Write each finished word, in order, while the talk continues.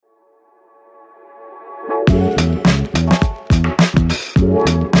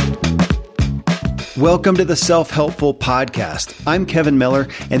Welcome to the Self-Helpful Podcast. I'm Kevin Miller,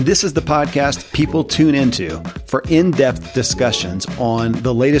 and this is the podcast people tune into for in-depth discussions on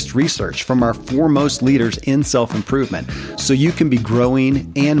the latest research from our foremost leaders in self-improvement, so you can be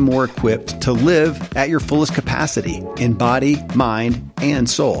growing and more equipped to live at your fullest capacity in body, mind, and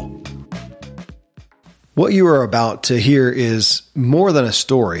soul. What you are about to hear is more than a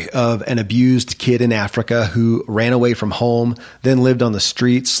story of an abused kid in Africa who ran away from home, then lived on the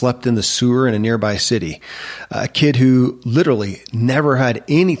streets, slept in the sewer in a nearby city. A kid who literally never had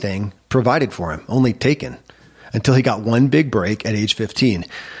anything provided for him, only taken, until he got one big break at age 15.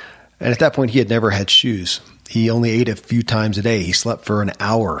 And at that point, he had never had shoes. He only ate a few times a day. He slept for an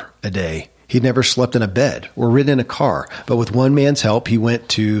hour a day. He'd never slept in a bed or ridden in a car, but with one man's help, he went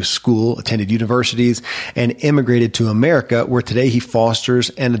to school, attended universities, and immigrated to America, where today he fosters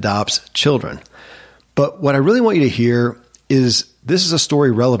and adopts children. But what I really want you to hear is this is a story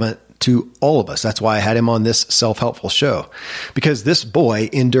relevant to all of us. That's why I had him on this self-helpful show, because this boy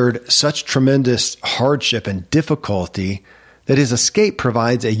endured such tremendous hardship and difficulty that his escape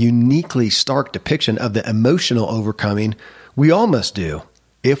provides a uniquely stark depiction of the emotional overcoming we all must do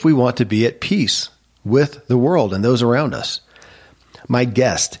if we want to be at peace with the world and those around us. My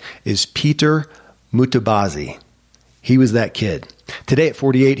guest is Peter Mutabazi. He was that kid. Today at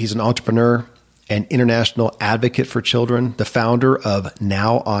 48, he's an entrepreneur and international advocate for children, the founder of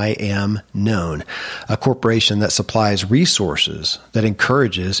Now I Am Known, a corporation that supplies resources that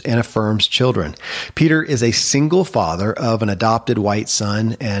encourages and affirms children. Peter is a single father of an adopted white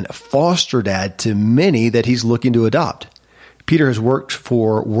son and foster dad to many that he's looking to adopt. Peter has worked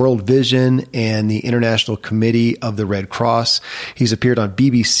for World Vision and the International Committee of the Red Cross. He's appeared on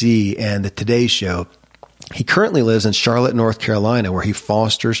BBC and The Today Show. He currently lives in Charlotte, North Carolina, where he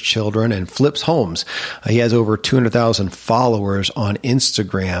fosters children and flips homes. He has over 200,000 followers on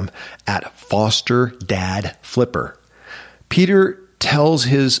Instagram at Foster Dad Flipper. Peter tells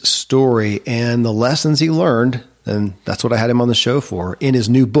his story and the lessons he learned, and that's what I had him on the show for, in his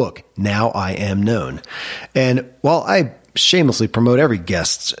new book, Now I Am Known. And while I shamelessly promote every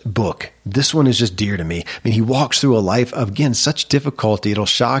guest's book, this one is just dear to me. I mean, he walks through a life of, again, such difficulty, it'll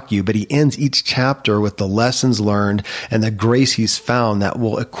shock you, but he ends each chapter with the lessons learned and the grace he's found that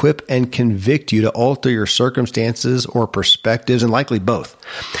will equip and convict you to alter your circumstances or perspectives, and likely both.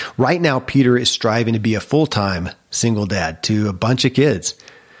 Right now, Peter is striving to be a full-time single dad to a bunch of kids.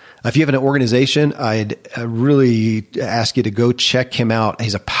 If you have an organization, I'd really ask you to go check him out.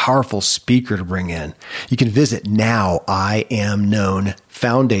 He's a powerful speaker to bring in. You can visit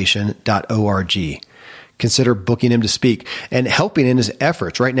nowiamknownfoundation.org. Consider booking him to speak and helping in his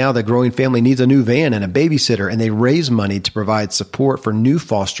efforts. Right now, the growing family needs a new van and a babysitter, and they raise money to provide support for new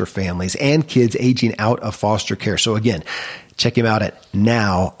foster families and kids aging out of foster care. So again, check him out at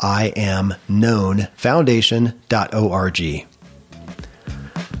nowiamknownfoundation.org.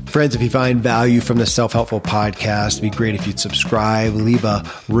 Friends, if you find value from the Self-Helpful Podcast, it'd be great if you'd subscribe, leave a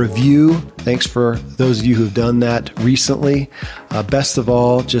review. Thanks for those of you who've done that recently. Best of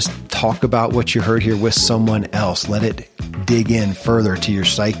all, just talk about what you heard here with someone else. Let it dig in further to your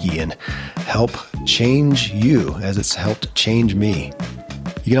psyche and help change you as it's helped change me.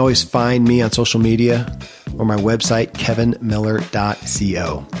 You can always find me on social media or my website,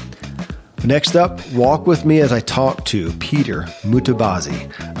 kevinmiller.co. Next up, walk with me as I talk to Peter Mutabazi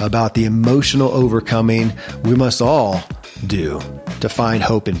about the emotional overcoming we must all do to find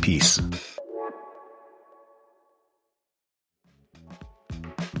hope and peace.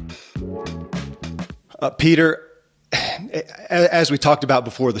 Peter, as we talked about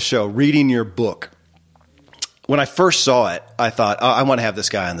before the show, reading your book, when I first saw it, I thought, I want to have this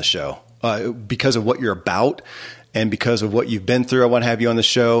guy on the show because of what you're about. And because of what you've been through, I want to have you on the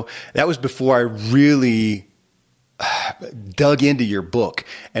show. That was before I really dug into your book.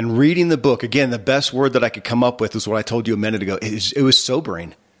 And reading the book, again, the best word that I could come up with is what I told you a minute ago. It was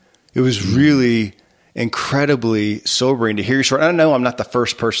sobering. It was really incredibly sobering to hear your story. I know I'm not the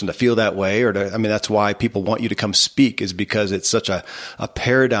first person to feel that way, that's why people want you to come speak, is because it's such a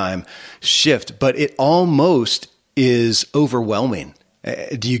paradigm shift. But it almost is overwhelming.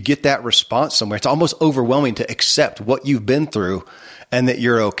 Do you get that response somewhere? It's almost overwhelming to accept what you've been through and that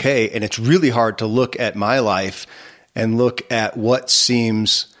you're okay. And it's really hard to look at my life and look at what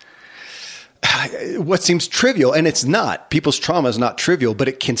seems trivial. And it's not. People's trauma is not trivial, but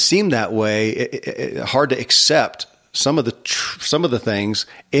it can seem that way. Hard to accept some of the things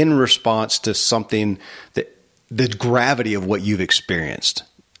in response to something that the gravity of what you've experienced.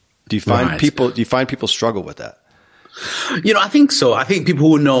 Do you find people struggle with that? I think so. I think people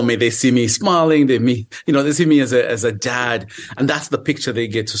who know me, they see me smiling. They see me as a dad, and that's the picture they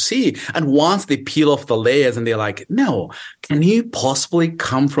get to see. And once they peel off the layers and they're like, no, can you possibly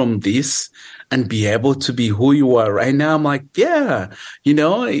come from this and be able to be who you are right now? I'm like, yeah,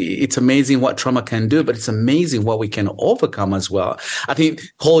 it's amazing what trauma can do, but it's amazing what we can overcome as well. I think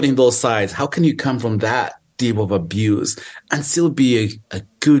holding those sides, how can you come from that deep of abuse and still be a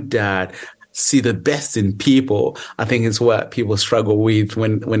good dad? See the best in people, I think is what people struggle with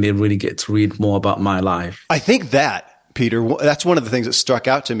when they really get to read more about my life. I think that, Peter, that's one of the things that struck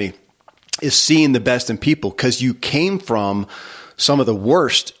out to me is seeing the best in people, because you came from some of the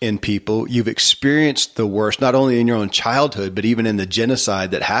worst in people. You've experienced the worst, not only in your own childhood, but even in the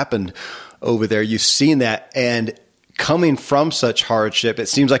genocide that happened over there. You've seen that. And coming from such hardship, it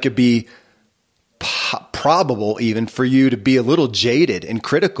seems like it'd be probable even for you to be a little jaded and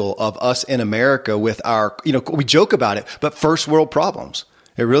critical of us in America with our, we joke about it, but first world problems.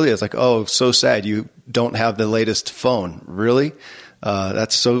 It really is like, oh, so sad you don't have the latest phone. Really?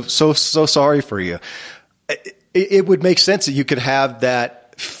 That's so sorry for you. It would make sense that you could have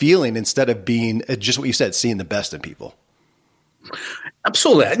that feeling instead of being just what you said, seeing the best in people.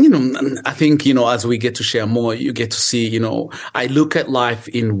 Absolutely. I think, as we get to share more, you get to see, I look at life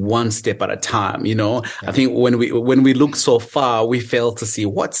in one step at a time, Yeah. I think when we look so far, we fail to see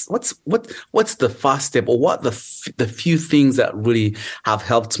what's the first step, or what the few things that really have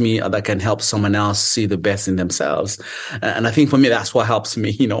helped me or that can help someone else see the best in themselves. And I think for me, that's what helps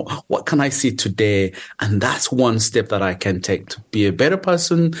me, what can I see today? And that's one step that I can take to be a better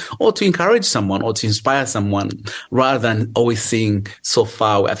person, or to encourage someone, or to inspire someone, rather than always seeing so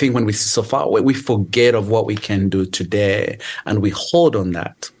far. I think when we see so far away, we forget of what we can do today, and we hold on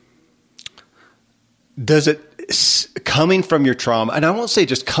that. Does it, coming from your trauma, and I won't say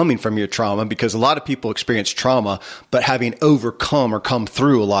just coming from your trauma, because a lot of people experience trauma, but having overcome or come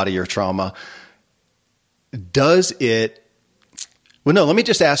through a lot of your trauma, does it, well, no, let me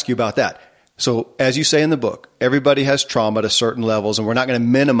just ask you about that. So as you say in the book, everybody has trauma to certain levels, and we're not going to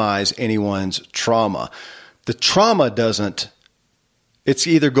minimize anyone's trauma. The trauma doesn't, it's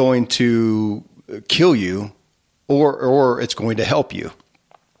either going to kill you or it's going to help you.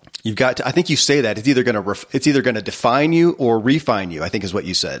 You've got to, I think you say that it's either going to define you or refine you, I think is what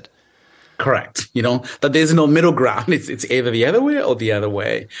you said. Correct. That there's no middle ground. It's either the other way or the other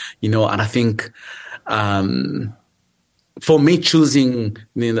way, and I think, for me, choosing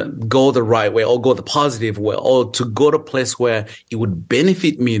go the right way, or go the positive way, or to go to a place where it would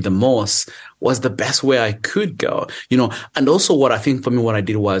benefit me the most was the best way I could go, and also what I think for me, what I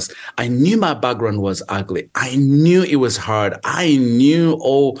did was I knew my background was ugly. I knew it was hard. I knew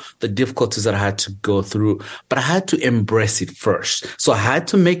all the difficulties that I had to go through, but I had to embrace it first. So I had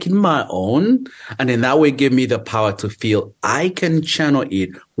to make it my own. And then that way gave me the power to feel I can channel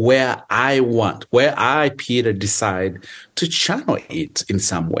it where I want, where I, Peter, decide to channel it in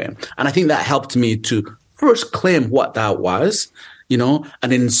some way. And I think that helped me to first claim what that was, and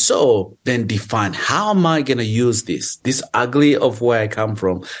then define, how am I going to use this ugly of where I come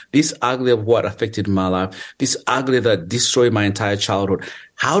from, this ugly of what affected my life, this ugly that destroyed my entire childhood.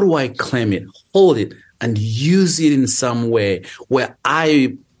 How do I claim it, hold it, and use it in some way where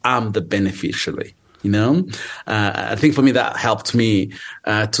I am the beneficiary? I think for me, that helped me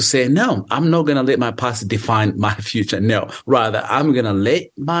to say, no, I'm not going to let my past define my future. No, rather, I'm going to let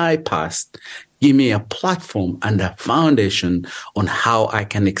my past give me a platform and a foundation on how I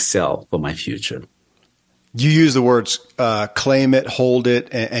can excel for my future. You use the words claim it, hold it,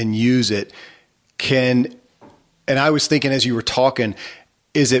 and use it. And I was thinking as you were talking,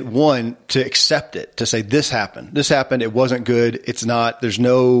 is it one, to accept it, to say this happened, it wasn't good, it's not, there's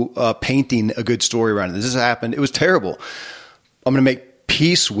no painting a good story around it. This happened, it was terrible. I'm going to make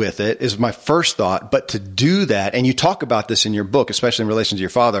peace with it is my first thought. But to do that, and you talk about this in your book, especially in relation to your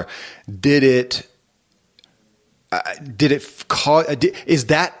father, is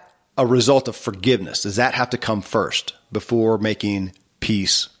that a result of forgiveness? Does that have to come first before making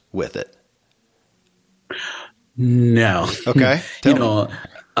peace with it? No. Okay.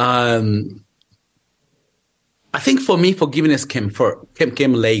 I think for me, forgiveness came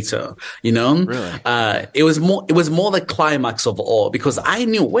later, Really? It was more the climax of all, because I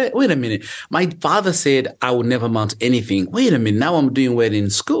knew, wait a minute. My father said I would never amount to anything. Wait a minute. Now I'm doing well in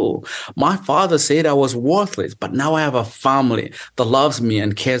school. My father said I was worthless, but now I have a family that loves me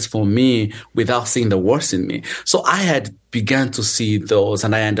and cares for me without seeing the worst in me. So I had began to see those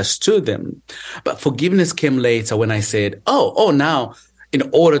and I understood them. But forgiveness came later when I said, now, in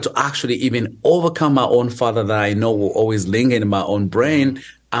order to actually even overcome my own father that I know will always linger in my own brain,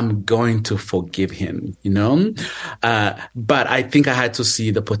 I'm going to forgive him, but I think I had to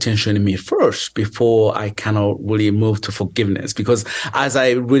see the potential in me first before I kind of really moved to forgiveness. Because as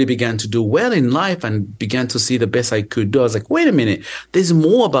I really began to do well in life and began to see the best I could do, I was like, wait a minute, there's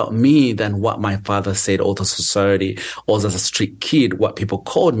more about me than what my father said or the society or as a street kid, what people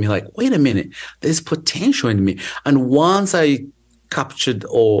called me. Like, wait a minute, there's potential in me. And once I captured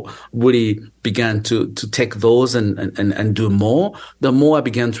or really began to take those and do more, the more I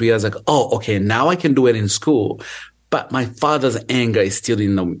began to realize like, oh, okay, now I can do it in school. But my father's anger is still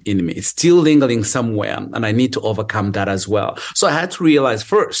in me. It's still lingering somewhere, and I need to overcome that as well. So I had to realize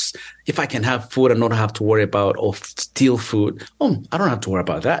first, if I can have food and not have to worry about or steal food, I don't have to worry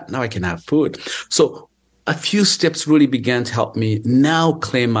about that. Now I can have food. So a few steps really began to help me now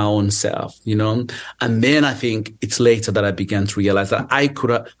claim my own self, and then I think it's later that I began to realize that I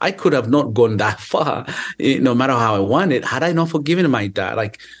could have not gone that far, no matter how I wanted, had I not forgiven my dad.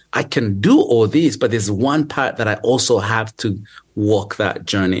 Like, I can do all this, but there's one part that I also have to walk that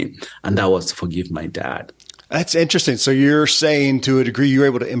journey, and that was to forgive my dad. That's interesting. So you're saying to a degree you're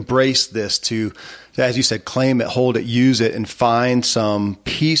able to embrace this, to, as you said, claim it, hold it, use it, and find some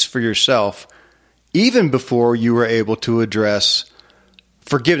peace for yourself even before you were able to address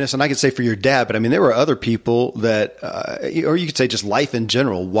forgiveness. And I could say for your dad, but I mean, there were other people that, or you could say just life in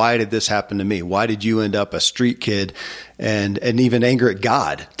general. Why did this happen to me? Why did you end up a street kid? And even anger at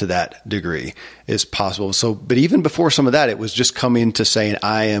God to that degree is possible. So, but even before some of that, it was just coming to saying,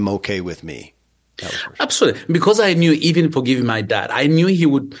 I am okay with me. Absolutely. Because I knew even forgiving my dad, I knew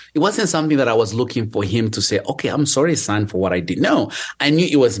it wasn't something that I was looking for him to say, okay, I'm sorry, son, for what I did. No, I knew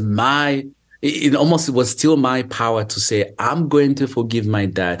it was it was still my power to say, I'm going to forgive my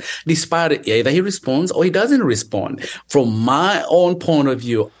dad, despite either he responds or he doesn't respond. From my own point of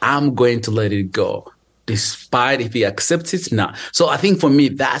view, I'm going to let it go, despite if he accepts it, not. So I think for me,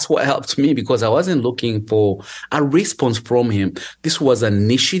 that's what helped me, because I wasn't looking for a response from him. This was an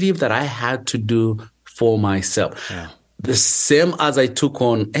initiative that I had to do for myself. Yeah. The same as I took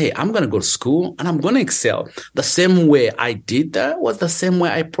on, hey, I'm going to go to school and I'm going to excel. The same way I did that was the same way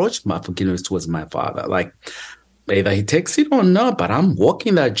I approached my forgiveness towards my father. Like, either he takes it or not, but I'm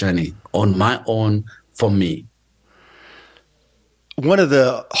walking that journey on my own for me. One of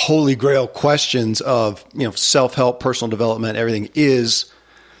the holy grail questions of, self-help, personal development, everything is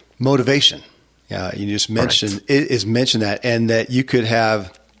motivation. Yeah, you just mentioned that, and that you could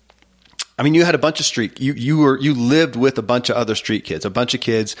have. I mean, you had a bunch of you lived with a bunch of other street kids, a bunch of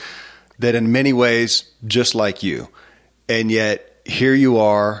kids that in many ways just like you. And yet here you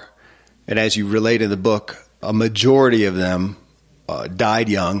are. And as you relate in the book, a majority of them died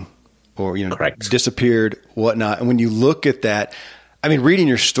young or, disappeared, whatnot. And when you look at that, I mean, reading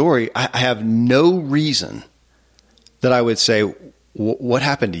your story, I have no reason that I would say, what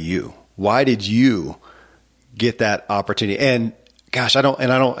happened to you? Why did you get that opportunity? And gosh,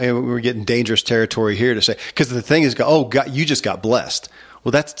 we're getting dangerous territory here to say, because the thing is, oh, God, you just got blessed.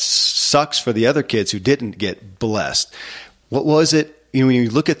 Well, that sucks for the other kids who didn't get blessed. What was it? When you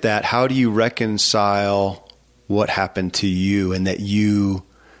look at that, how do you reconcile what happened to you and that you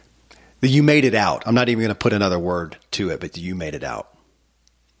made it out? I'm not even going to put another word to it, but you made it out.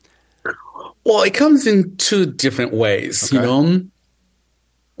 Well, it comes in two different ways, okay.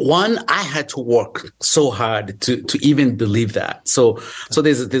 One, I had to work so hard to even believe that. So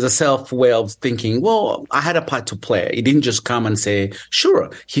there's a self way of thinking, well, I had a part to play. He didn't just come and say, sure.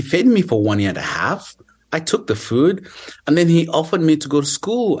 He fed me for 1.5 years. I took the food, and then he offered me to go to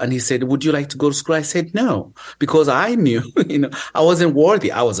school, and he said, would you like to go to school? I said no, because I knew, I wasn't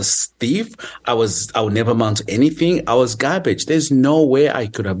worthy. I was a thief. I would never amount to anything. I was garbage. There's no way I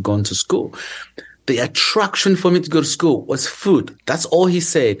could have gone to school. The attraction for me to go to school was food. That's all he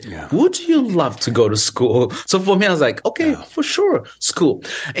said. Yeah. Would you love to go to school? So for me, I was like, okay, for sure, school.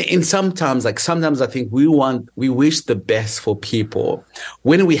 And sometimes I think we wish the best for people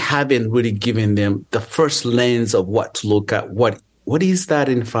when we haven't really given them the first lens of what to look at, what is that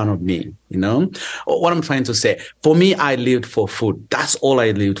in front of me? What I'm trying to say. For me, I lived for food. That's all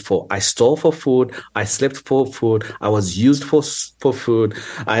I lived for. I stole for food. I slept for food. I was used for food.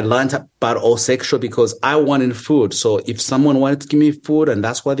 I learned about all sexual because I wanted food. So if someone wanted to give me food and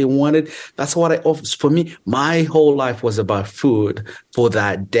that's what they wanted, that's what I offered. For me, my whole life was about food for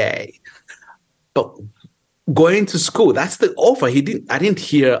that day. But going to school, that's the offer. I didn't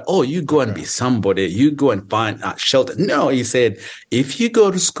hear, oh, you go and be somebody, you go and find a shelter. No, he said, if you go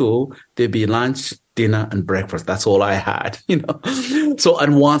to school, there'll be lunch, dinner, and breakfast. That's all I had, So,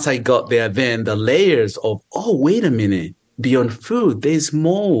 and once I got there, then the layers of, oh, wait a minute, beyond food, there's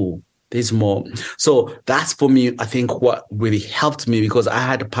more. There's more. So that's for me, I think what really helped me, because I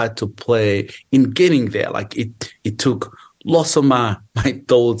had a part to play in getting there. Like it took lots of my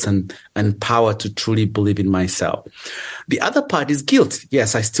thoughts and power to truly believe in myself. The other part is guilt.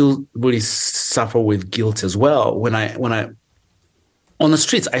 Yes, I still really suffer with guilt as well. When I on the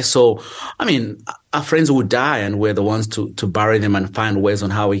streets, I saw, our friends would die, and we're the ones to bury them and find ways on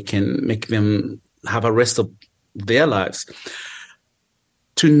how we can make them have a rest of their lives.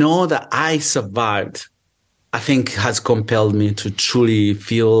 To know that I survived, I think has compelled me to truly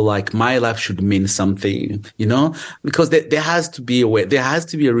feel like my life should mean something, because there has to be a way, there has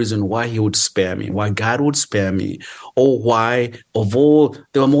to be a reason why he would spare me, why God would spare me, or why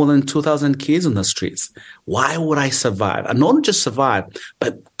there were more than 2,000 kids on the streets. Why would I survive? And not just survive,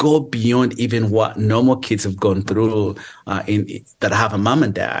 but go beyond even what normal kids have gone through, that have a mom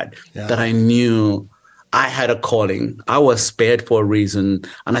and dad, that I knew I had a calling. I was spared for a reason.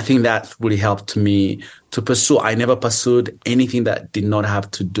 And I think that really helped me to pursue. I never pursued anything that did not have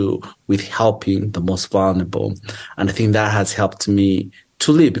to do with helping the most vulnerable. And I think that has helped me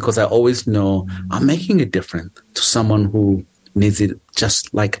to live, because I always know I'm making a difference to someone who needs it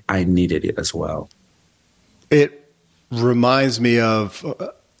just like I needed it as well. It reminds me of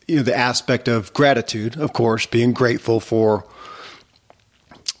the aspect of gratitude, of course, being grateful for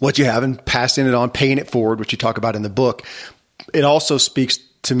what you have and passing it on, paying it forward, which you talk about in the book. It also speaks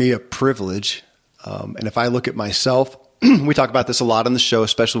to me of privilege. And if I look at myself, we talk about this a lot on the show,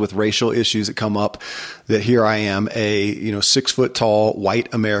 especially with racial issues that come up, that here I am, a 6 foot tall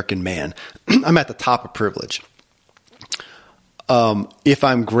white American man. I'm at the top of privilege. If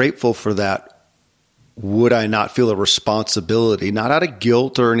I'm grateful for that, would I not feel a responsibility, not out of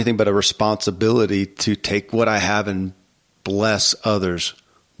guilt or anything, but a responsibility to take what I have and bless others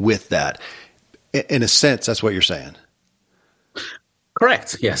with that? In a sense, that's what you're saying.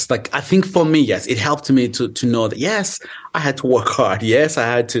 Correct. Yes. Like, I think for me, yes, it helped me to know that, yes, I had to work hard. Yes, I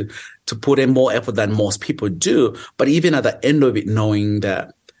had to put in more effort than most people do. But even at the end of it, knowing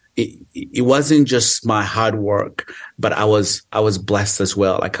that it wasn't just my hard work, but I was blessed as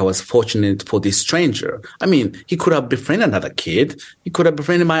well. Like, I was fortunate for this stranger. He could have befriended another kid. He could have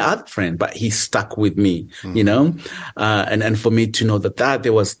befriended my other friend, but he stuck with me, and for me to know that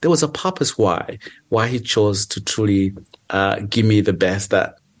there was a purpose why he chose to truly give me the best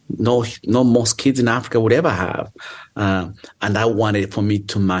that no most kids in Africa would ever have. And I wanted for me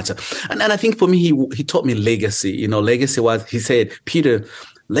to matter. And I think for me, he taught me legacy. Legacy was, he said, Peter,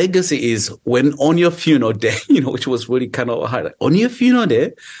 legacy is when on your funeral day, which was really kind of hard. On your funeral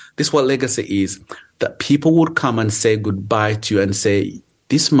day, this is what legacy is, that people would come and say goodbye to you and say,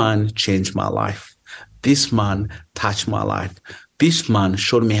 this man changed my life. This man touched my life. This man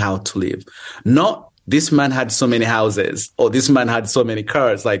showed me how to live. Not this man had so many houses, or this man had so many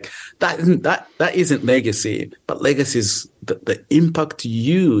cars. Like, that isn't legacy, but legacy is the impact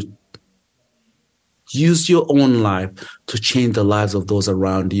you use your own life to change the lives of those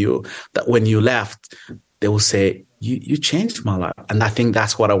around you. That when you left, they will say, you changed my life. And I think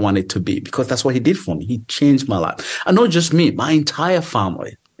that's what I wanted to be, because that's what he did for me. He changed my life. And not just me, my entire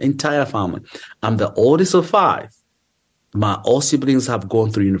family. I'm the oldest of 5. All siblings have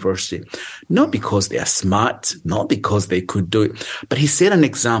gone through university, not because they are smart, not because they could do it. But he set an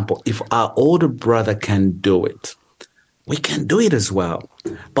example. If our older brother can do it, we can do it as well.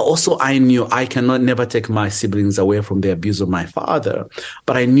 But also, I knew I cannot never take my siblings away from the abuse of my father.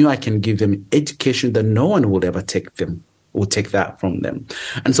 But I knew I can give them education that no one will ever take that from them.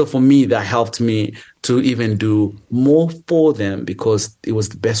 And so for me, that helped me to even do more for them, because it was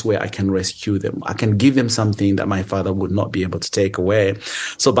the best way I can rescue them. I can give them something that my father would not be able to take away.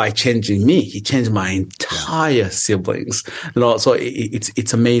 So by changing me, he changed my entire siblings. So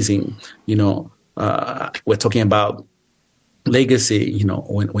it's amazing. We're talking about legacy.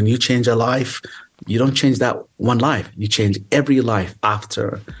 When you change a life, you don't change that one life. You change every life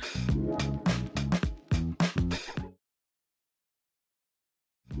after.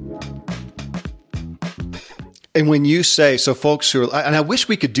 And when you say, so folks who are, and I wish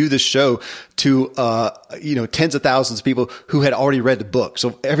we could do this show to, tens of thousands of people who had already read the book.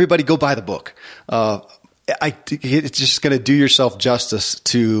 So everybody go buy the book. It's just going to do yourself justice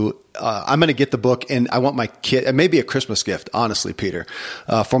to, I'm going to get the book, and I want my kid, and maybe a Christmas gift, honestly, Peter,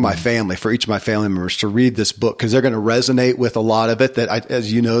 for my family, for each of my family members to read this book, because they're going to resonate with a lot of it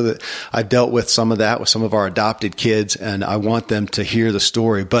as you know, that I dealt with some of that with some of our adopted kids, and I want them to hear the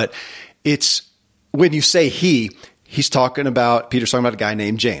story. But it's, when you say Peter's talking about a guy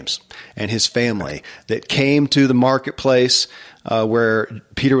named James and his family that came to the marketplace where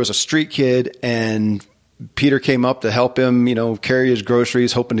Peter was a street kid and Peter came up to help him, carry his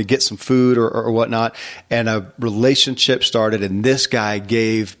groceries, hoping to get some food or whatnot. And a relationship started, and this guy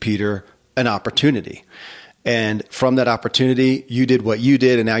gave Peter an opportunity. And from that opportunity, you did what you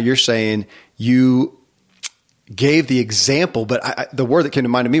did. And now you're saying you gave the example, but the word that came to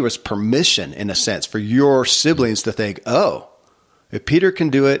mind to me was permission, in a sense, for your siblings to think, oh, if Peter can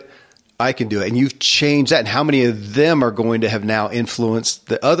do it, I can do it. And you've changed that. And how many of them are going to have now influenced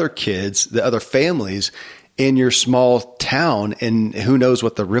the other kids, the other families in your small town? And who knows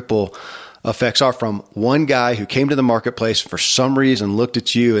what the ripple effects are from one guy who came to the marketplace for some reason, looked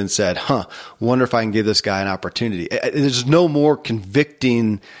at you and said, wonder if I can give this guy an opportunity. There's no more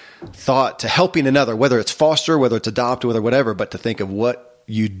convicting thought to helping another, whether it's foster, whether it's adopt, whether whatever, but to think of what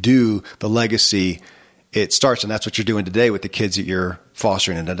you do, the legacy it starts. And that's what you're doing today with the kids that you're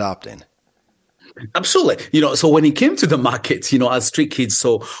fostering and adopting. Absolutely. So when it came to the market, as street kids,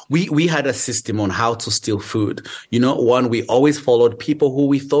 so we had a system on how to steal food. One, we always followed people who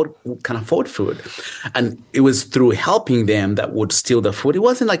we thought can afford food. And it was through helping them that would steal the food. It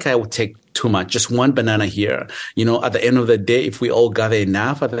wasn't like I would take too much, just one banana here. At the end of the day, if we all gather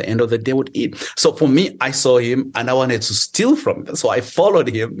enough, at the end of the day, would eat. So for me, I saw him and I wanted to steal from him. So I followed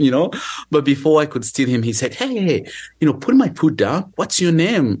him, but before I could steal him, he said, hey, put my food down. What's your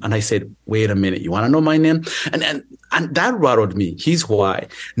name? And I said, wait a minute. You want to know my name? And that rattled me. Here's why.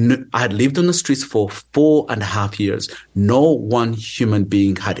 I had lived on the streets for 4.5 years. No one human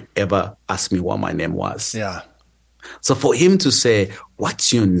being had ever asked me what my name was. Yeah. So for him to say,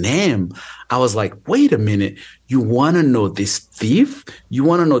 what's your name? I was like, wait a minute. You want to know this thief? You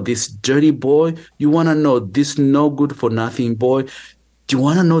want to know this dirty boy? You want to know this no good for nothing boy? Do you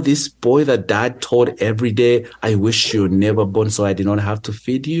want to know this boy that dad told every day, I wish you were never born so I did not have to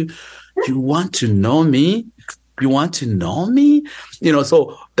feed you? You want to know me? You want to know me?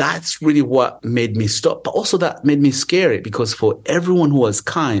 So that's really what made me stop. But also that made me scary because for everyone who was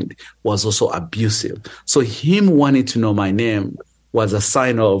kind was also abusive. So him wanting to know my name was a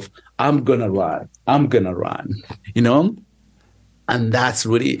sign of, I'm going to run. I'm going to run, And that's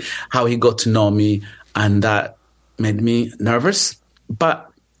really how he got to know me. And that made me nervous. But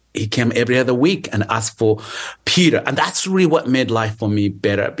he came every other week and asked for Peter. And that's really what made life for me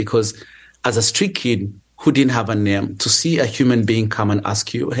better because as a street kid, who didn't have a name, to see a human being come and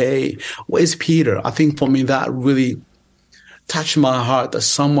ask you, hey, where's Peter? I think for me, that really touched my heart that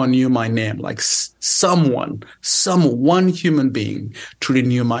someone knew my name, like one human being truly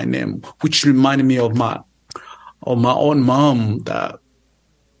knew my name, which reminded me of my own mom, that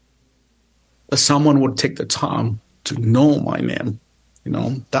someone would take the time to know my name.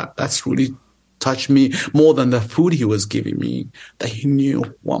 That's really touched me more than the food he was giving me, that he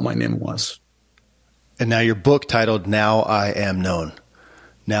knew what my name was. And now your book titled, Now I Am Known.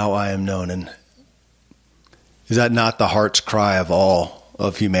 Now I Am Known. And is that not the heart's cry of all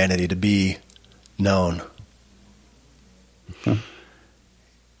of humanity, to be known?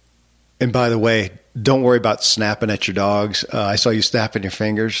 And by the way, don't worry about snapping at your dogs. I saw you snapping your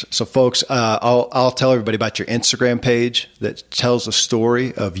fingers. So folks, I'll tell everybody about your Instagram page that tells the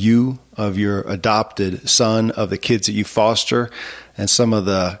story of you, of your adopted son, of the kids that you foster. And some of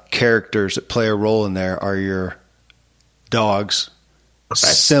the characters that play a role in there are your dogs. Right.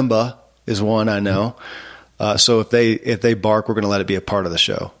 Simba is one, I know. So if they bark, we're going to let it be a part of the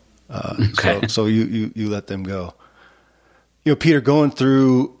show. Okay. So you let them go. Peter, going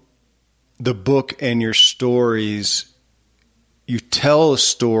through the book and your stories, you tell a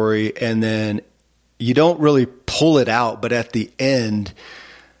story and then you don't really pull it out, but at the end,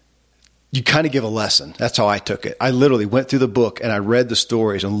 you kind of give a lesson. That's how I took it. I literally went through the book and I read the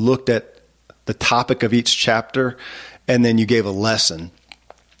stories and looked at the topic of each chapter, and then you gave a lesson.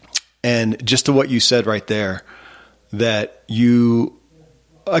 And just to what you said right there, that you,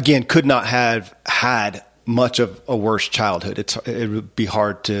 again, could not have had much of a worse childhood. It would be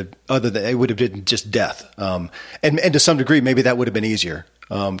hard to, other than it would have been just death. And to some degree, maybe that would have been easier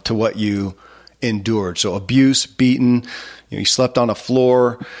to what you endured. So abuse, beaten, you slept on a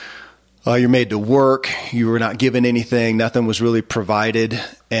floor. You're made to work. You were not given anything. Nothing was really provided.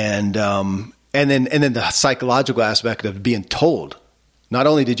 And then the psychological aspect of being told. Not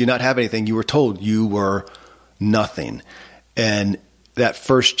only did you not have anything, you were told you were nothing. And that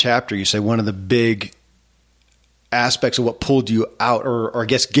first chapter, you say one of the big aspects of what pulled you out, or I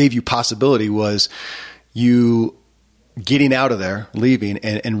guess gave you possibility, was you getting out of there, leaving,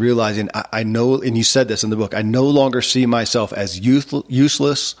 and realizing, I know, and you said this in the book, I no longer see myself as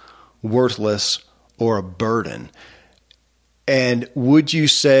useless, worthless, or a burden. And would you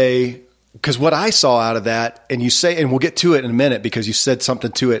say because what I saw out of that, and you say, and we'll get to it in a minute because you said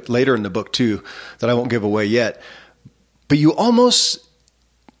something to it later in the book too that I won't give away yet, but you almost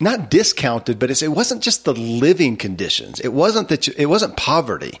not discounted, but it wasn't just the living conditions. It wasn't it wasn't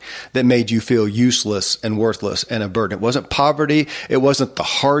poverty that made you feel useless and worthless and a burden. It wasn't poverty. It wasn't the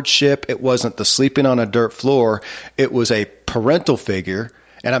hardship. It wasn't the sleeping on a dirt floor. It was a parental figure.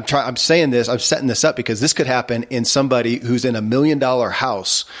 And I'm saying this, I'm setting this up because this could happen in somebody who's in $1 million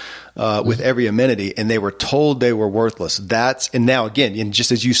house with every amenity, and they were told they were worthless. And now again, and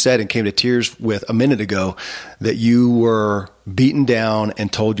just as you said and came to tears with a minute ago, that you were beaten down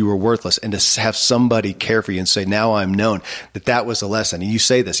and told you were worthless, and to have somebody care for you and say, now I'm known, that was a lesson. And you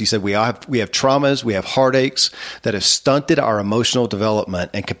say this, you said, we have traumas, we have heartaches that have stunted our emotional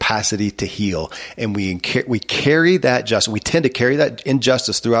development and capacity to heal. And we carry that justice. We tend to carry that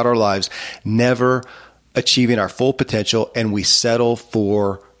injustice throughout our lives, never achieving our full potential, and we settle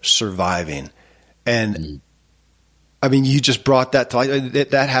for surviving. And I mean, you just brought that to light.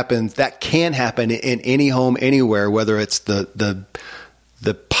 That happens. That can happen in any home, anywhere, whether it's the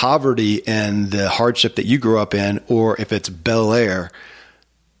poverty and the hardship that you grew up in, or if it's Bel Air,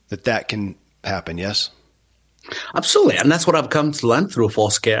 that can happen. Yes. Absolutely. And that's what I've come to learn through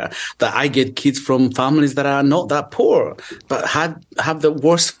foster care, that I get kids from families that are not that poor, but have the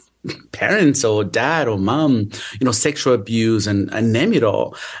worst parents or dad or mom, sexual abuse and name it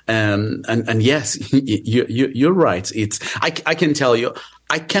all. And yes, you're right. I can tell you,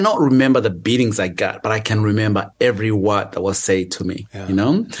 I cannot remember the beatings I got, but I can remember every word that was said to me, Yeah.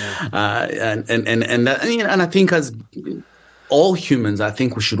 And I think as all humans, I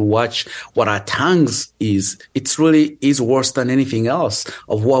think we should watch what our tongues is. It's really is worse than anything else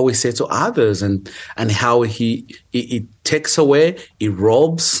of what we say to others, and how it takes away, it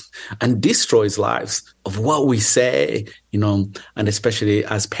robs and destroys lives of what we say, and especially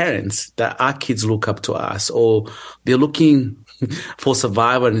as parents, that our kids look up to us, or they're looking for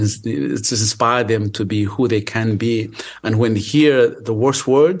survival and to inspire them to be who they can be. And when they hear the worst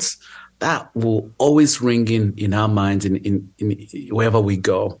words, that will always ring in our minds in wherever we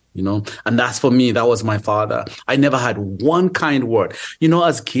go, and that's for me, that was my father. I never had one kind word.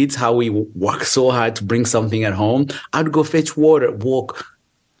 As kids, how we work so hard to bring something at home. I'd go fetch water, walk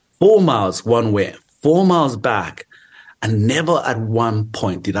 4 miles one way, 4 miles back. And never at one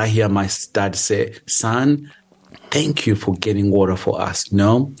point did I hear my dad say, son, thank you for getting water for us.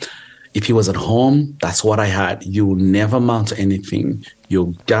 No, if he was at home, that's what I had. You will never amount to anything.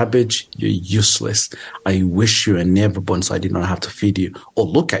 You're garbage. You're useless. I wish you were never born so I did not have to feed you or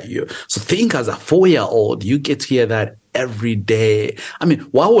look at you. So think, as a 4-year-old, you get to hear that every day. I mean,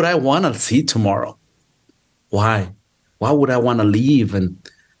 why would I want to see tomorrow? Why? Why would I want to leave and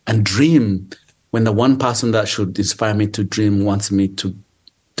dream when the one person that should inspire me to dream wants me to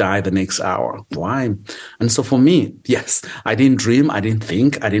die the next hour? Why? And so for me, yes, I didn't dream. I didn't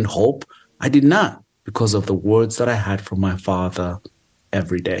think. I didn't hope. I did not, because of the words that I had from my father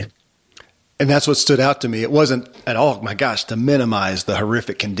every day. And that's what stood out to me. It wasn't at all, my gosh, to minimize the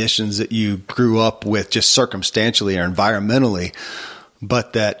horrific conditions that you grew up with just circumstantially or environmentally,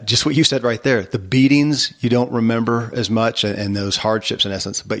 but that just what you said right there, the beatings you don't remember as much, and those hardships in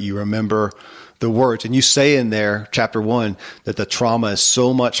essence, but you remember the words. And you say in there, chapter 1, that the trauma is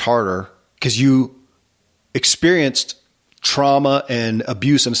so much harder because you experienced trauma and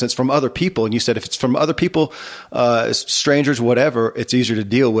abuse in a sense from other people. And you said if it's from other people, strangers, whatever, it's easier to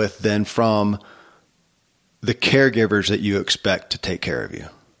deal with than from the caregivers that you expect to take care of you.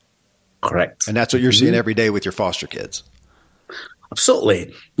 Correct. And that's what you're seeing every day with your foster kids.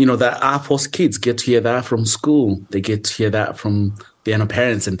 Absolutely. That our foster kids get to hear that from school. They get to hear that from their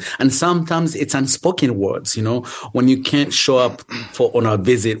parents. And sometimes it's unspoken words, when you can't show up on a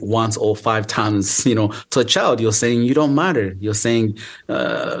visit once or 5 times, to a child, you're saying you don't matter. You're saying,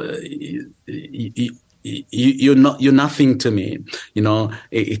 you're nothing to me.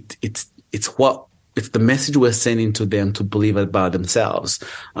 It's the message we're sending to them to believe about themselves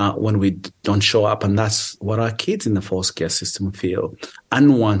when we don't show up. And that's what our kids in the foster care system feel.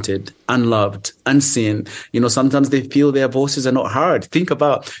 Unwanted, unloved, unseen. Sometimes they feel their voices are not heard. Think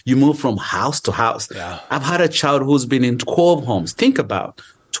about, you move from house to house. Yeah. I've had a child who's been in 12 homes. Think about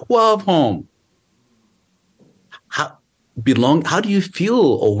 12 homes. How do you feel,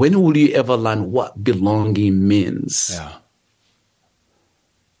 or when will you ever learn what belonging means? Yeah.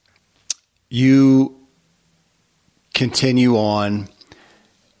 You continue on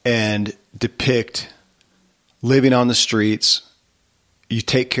and depict living on the streets. You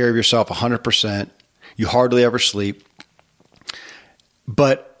take care of yourself 100%. You hardly ever sleep.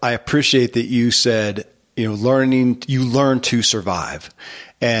 But I appreciate that you said you learn to survive.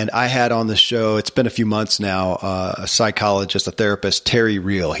 And I had on the show, it's been a few months now, a psychologist, a therapist, Terry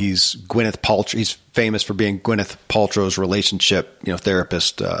Real. He's Gwyneth Paltrow. He's famous for being Gwyneth Paltrow's relationship,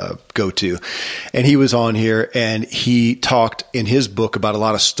 therapist go-to. And he was on here, and he talked in his book about a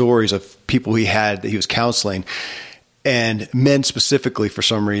lot of stories of people that he was counseling, and men specifically, for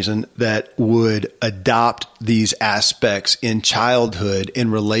some reason, that would adopt these aspects in childhood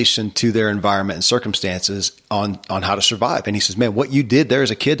in relation to their environment and circumstances on how to survive. And he says, man, what you did there as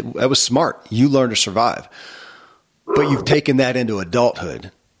a kid, that was smart. You learned to survive. But you've taken that into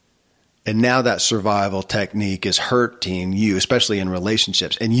adulthood. And now that survival technique is hurting you, especially in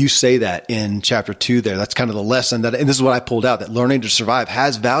relationships. And you say that in chapter 2 there. That's kind of the lesson and this is what I pulled out, that learning to survive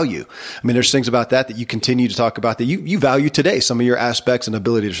has value. I mean, there's things about that you continue to talk about that you value today, some of your aspects and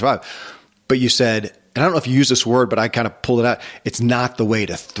ability to survive. But you said, and I don't know if you used this word, but I kind of pulled it out. It's not the way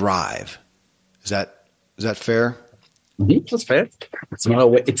to thrive. Is that fair? Mm-hmm. That's fair.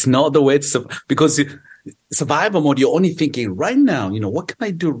 It's not the way because survival mode, you're only thinking right now, what can I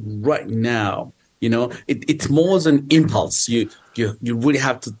do right now? It's more than impulse. You really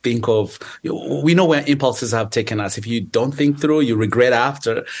have to think of, we know where impulses have taken us. If you don't think through, you regret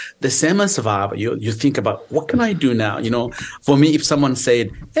after. The same as survival. You think about, what can I do now? For me, if someone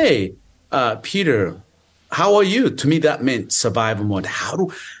said, hey, Peter, how are you? To me, that meant survival mode. How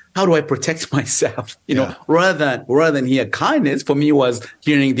do I protect myself? Rather than hear kindness, for me was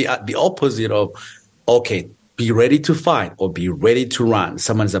hearing the opposite of, okay, be ready to fight or be ready to run.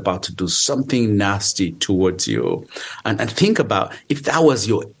 Someone's about to do something nasty towards you. And think about if that was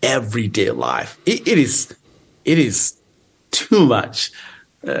your everyday life. It is too much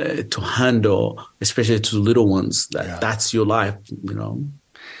to handle, especially to little ones. That's your life,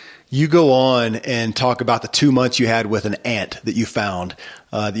 You go on and talk about the 2 months you had with an aunt that you found,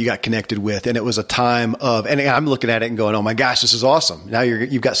 that you got connected with. And it was a time of, and I'm looking at it and going, oh my gosh, this is awesome. Now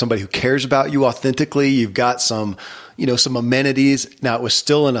you've got somebody who cares about you authentically. You've got some amenities. Now it was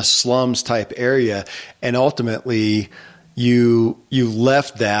still in a slums type area. And ultimately you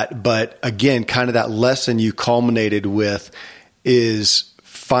left that. But again, kind of that lesson you culminated with is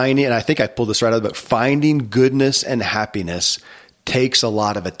finding, and I think I pulled this right out of the book, finding goodness and happiness takes a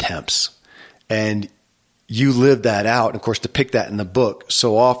lot of attempts. And you live that out. And of course, depict that in the book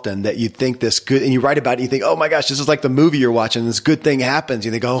so often that you think this good, and you write about it, you think, oh my gosh, this is like the movie you're watching. This good thing happens.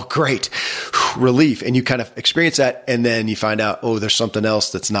 You think, oh, great, relief. And you kind of experience that. And then you find out, oh, there's something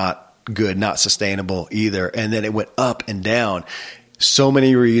else that's not good, not sustainable either. And then it went up and down. So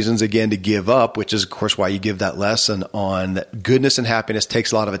many reasons, again, to give up, which is, of course, why you give that lesson on that goodness and happiness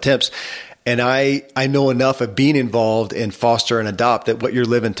takes a lot of attempts. And I know enough of being involved in foster and adopt that what you're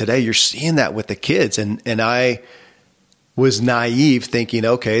living today, you're seeing that with the kids. And I was naive thinking,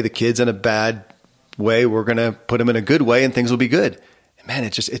 okay, the kid's in a bad way. We're going to put them in a good way and things will be good. And man,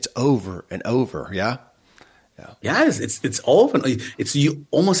 it's over and over. Yeah. Yes, it's often you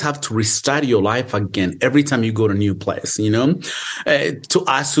almost have to restart your life again every time you go to a new place. To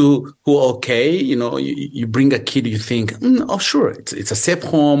us who are okay, you bring a kid, you think, oh sure, it's a safe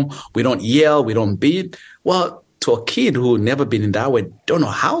home. We don't yell, we don't beat. Well, to a kid who never been in that way, don't know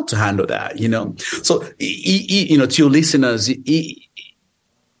how to handle that. So to your listeners,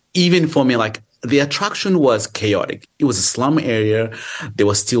 even for me, like, the attraction was chaotic. It was a slum area. There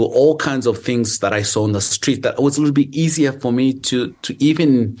was still all kinds of things that I saw on the street that was a little bit easier for me to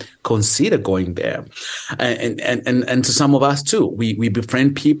even consider going there. And to some of us too, we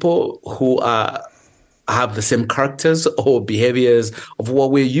befriend people who have the same characters or behaviors of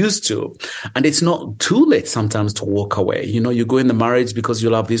what we're used to. And it's not too late sometimes to walk away. You go in the marriage because you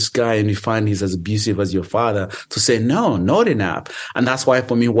love this guy and you find he's as abusive as your father, to say, no, not enough. And that's why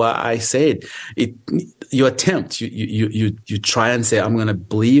for me, what I said, you attempt, you try and say, I'm going to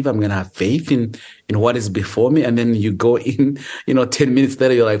believe, I'm going to have faith in what is before me. And then you go in, 10 minutes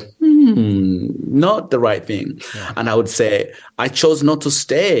later, you're like, not the right thing. Yeah. And I would say, I chose not to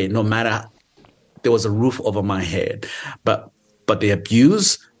stay no matter there was a roof over my head, but the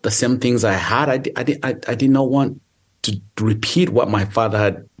abuse, the same things I had, I did not want to repeat what my father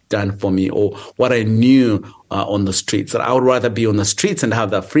had done for me or what I knew on the streets. That I would rather be on the streets and have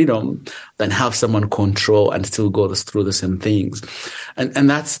that freedom than have someone control and still go through the same things. And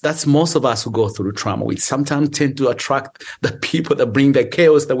that's most of us who go through trauma. We sometimes tend to attract the people that bring the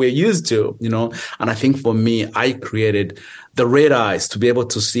chaos that we're used to, And I think for me, I created the red eyes to be able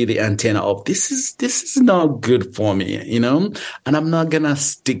to see the antenna of this is not good for me, and I'm not going to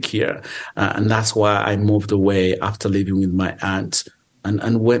stick here. And that's why I moved away after living with my aunt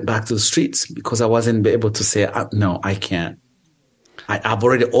and went back to the streets because I wasn't able to say, no, I can't. I've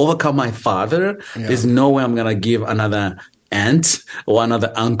already overcome my father. Yeah. There's no way I'm going to give another aunt or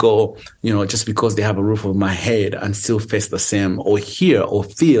another uncle, just because they have a roof over my head and still face the same or hear or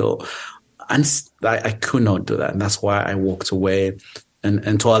feel. And I could not do that. And that's why I walked away.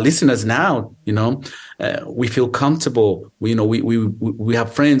 And to our listeners now, we feel comfortable. We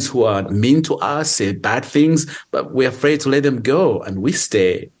have friends who are mean to us, say bad things, but we're afraid to let them go. And we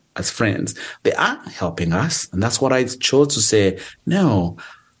stay as friends. They aren't helping us. And that's what I chose to say. No,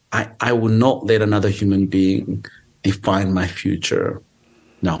 I will not let another human being define my future.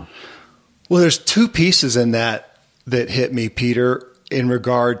 No. Well, there's two pieces in that hit me, Peter, in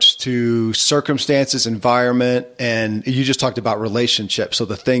regards to circumstances, environment, and you just talked about relationships. So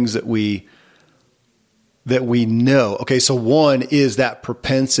the things that we know. Okay, so one is that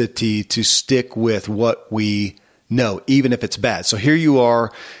propensity to stick with what we know, even if it's bad. So here you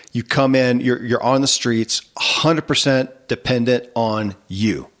are, you come in, you're on the streets, 100% dependent on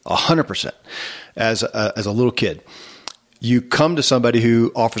you, 100% as a little kid. You come to somebody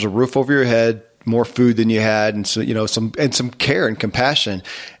who offers a roof over your head, more food than you had, and so some care and compassion,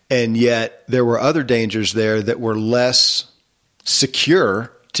 and yet there were other dangers there that were less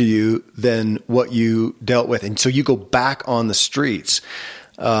secure to you than what you dealt with, and so you go back on the streets,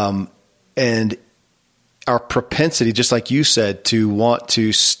 and our propensity, just like you said, to want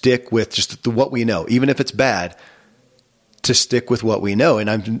to stick with just what we know, even if it's bad, to stick with what we know. And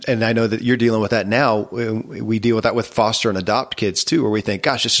I know that you're dealing with that now. We deal with that with foster and adopt kids too, where we think,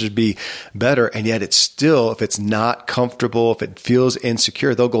 gosh, this should be better. And yet it's still, if it's not comfortable, if it feels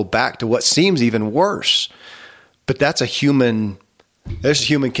insecure, they'll go back to what seems even worse. But there's a human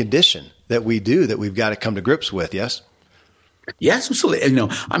condition that we've got to come to grips with. Yes. Yes, absolutely.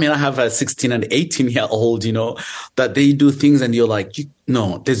 I have a 16 and 18-year-old, that they do things and you're like,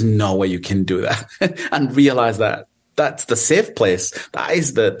 no, there's no way you can do that. And realize that that's the safe place. That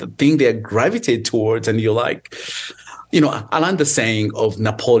is the thing they gravitate towards. And you're like, I learned the saying of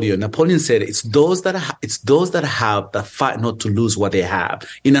Napoleon. Napoleon said, it's those that have that fight not to lose what they have.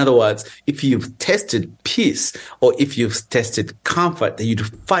 In other words, if you've tested peace or if you've tested comfort, then you'd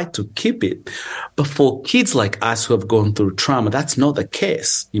fight to keep it. But for kids like us who have gone through trauma, that's not the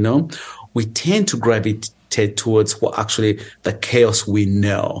case. We tend to gravitate towards what actually the chaos we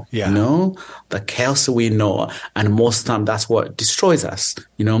know, the chaos we know. And most time that's what destroys us,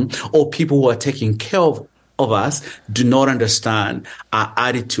 or people who are taking care of us do not understand our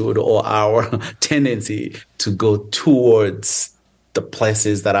attitude or our tendency to go towards the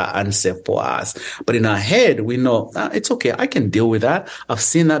places that are unsafe for us. But in our head, we know it's okay. I can deal with that. I've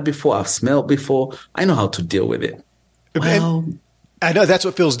seen that before. I've smelled before. I know how to deal with it. Well, I know that's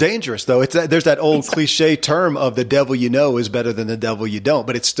what feels dangerous, though. There's that old cliche term of the devil you know is better than the devil you don't,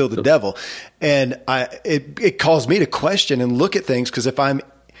 but it's still the devil. And it calls me to question and look at things, because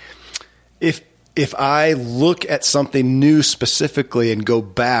if I look at something new specifically and go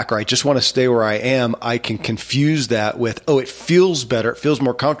back, or I just want to stay where I am, I can confuse that with, it feels better, it feels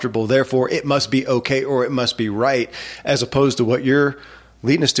more comfortable, therefore it must be okay or it must be right, as opposed to what you're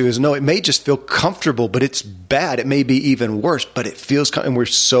leading us to is, no, it may just feel comfortable, but it's bad. It may be even worse, but it feels, and we're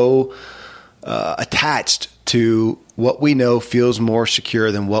so attached to what we know feels more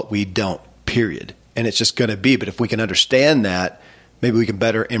secure than what we don't, period. And it's just going to be, but if we can understand that, maybe we can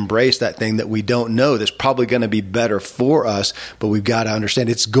better embrace that thing that we don't know that's probably going to be better for us, but we've got to understand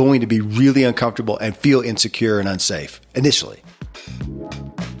it's going to be really uncomfortable and feel insecure and unsafe initially.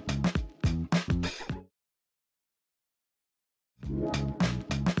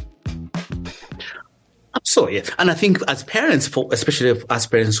 Absolutely. And I think as parents, especially as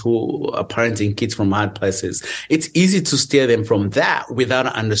parents who are parenting kids from hard places, it's easy to steer them from that without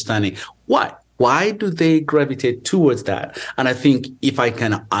understanding why do they gravitate towards that? And I think if I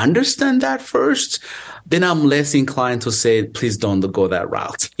can understand that first, then I'm less inclined to say, please don't go that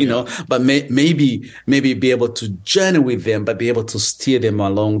route, but maybe be able to journey with them, but be able to steer them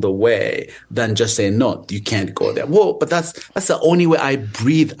along the way than just say, no, you can't go there. Well, but that's the only way I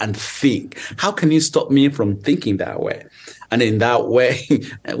breathe and think. How can you stop me from thinking that way? And in that way,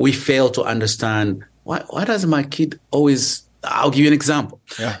 we fail to understand why does my kid always, I'll give you an example.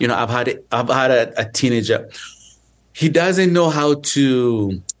 Yeah. I've had a teenager. He doesn't know how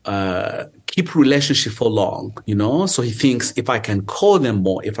to keep relationship for long, so he thinks if I can call them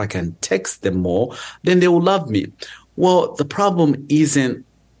more, if I can text them more, then they will love me. Well, the problem isn't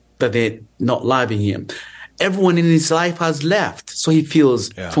that they're not loving him. Everyone in his life has left. So he feels,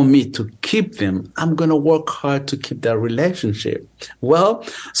 for me to keep them, I'm going to work hard to keep that relationship. Well,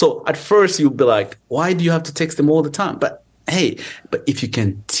 so at first you'll be like, why do you have to text them all the time? But hey, but if you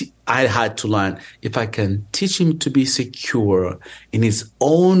can, I had to learn, if I can teach him to be secure in his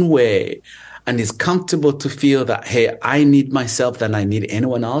own way, and is comfortable to feel that, hey, I need myself than I need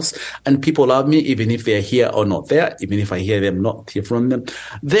anyone else. And people love me, even if they're here or not there, even if I hear them, not hear from them,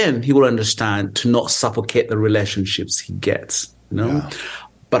 then he will understand to not suffocate the relationships he gets, you know? Yeah.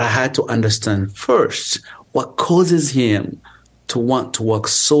 But I had to understand first what causes him to want to work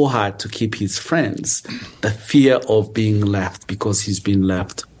so hard to keep his friends, the fear of being left, because he's been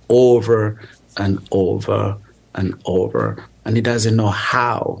left over and over and over, and he doesn't know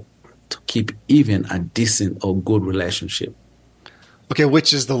how to keep even a decent or good relationship. Okay,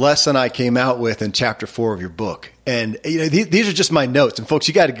 which is the lesson I came out with in chapter 4 of your book. And you know, these are just my notes. And folks,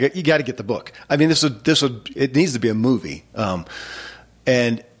 you got to get the book. I mean, it needs to be a movie.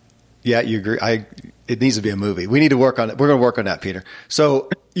 And yeah, you agree. It needs to be a movie. We need to work on it. We're going to work on that, Peter. So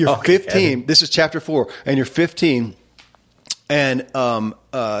you're 15. This is chapter 4, and you're 15. And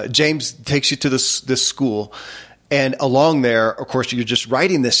James takes you to this school. And along there, of course, you're just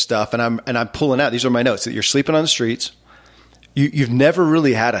writing this stuff, and I'm pulling out. These are my notes. That you're sleeping on the streets. You've never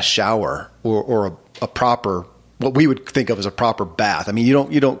really had a shower or a proper, what we would think of as a proper bath. I mean,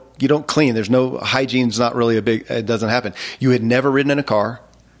 you don't clean. There's no hygiene's not really it doesn't happen. You had never ridden in a car.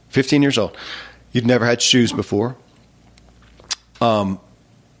 15 years old. You'd never had shoes before.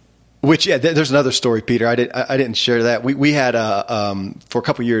 Which, yeah, there's another story, Peter. I didn't share that. We had for a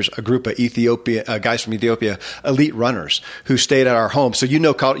couple of years a group of guys from Ethiopia, elite runners who stayed at our home. So you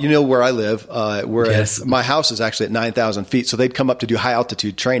know where I live. Yes. My house is actually at 9,000 feet. So they'd come up to do high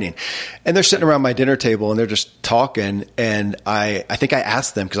altitude training, and they're sitting around my dinner table and they're just talking. And I think I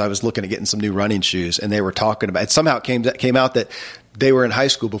asked them, because I was looking at getting some new running shoes, and they were talking about it. Somehow it came out that they were in high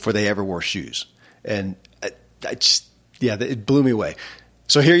school before they ever wore shoes, and it blew me away.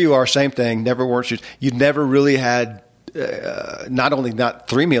 So here you are, same thing, never worn shoes. You'd never really had not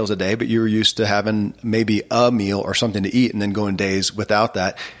 3 meals a day, but you were used to having maybe a meal or something to eat and then going days without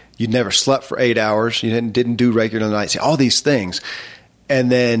that. You'd never slept for 8 hours. You didn't do regular nights, all these things. And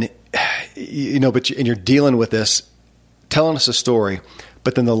then, and you're dealing with this, telling us a story.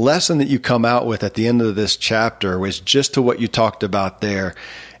 But then the lesson that you come out with at the end of this chapter was just to what you talked about there,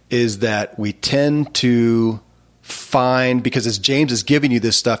 is that we tend to find, because as James is giving you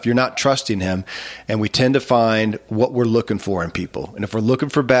this stuff, you're not trusting him, and we tend to find what we're looking for in people. And if we're looking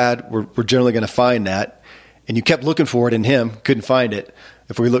for bad, we're generally going to find that. And you kept looking for it in him, couldn't find it.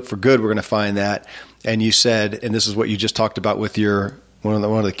 If we look for good, we're going to find that. And you said, and this is what you just talked about with one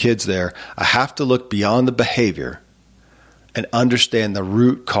of the kids there, I have to look beyond the behavior and understand the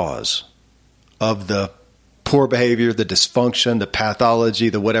root cause of the poor behavior, the dysfunction, the pathology,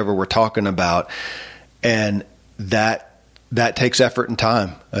 the whatever we're talking about. And that takes effort and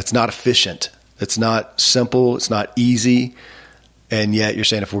time. It's not efficient. It's not simple. It's not easy. And yet you're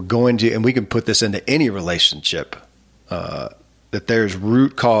saying, if we're going to, and we can put this into any relationship, that there's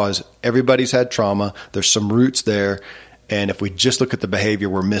root cause. Everybody's had trauma. There's some roots there. And if we just look at the behavior,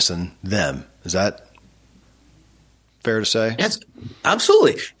 we're missing them. Is that fair to say? Yes,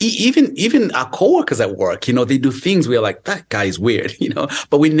 absolutely. Even our coworkers at work, they do things we're like, that guy is weird,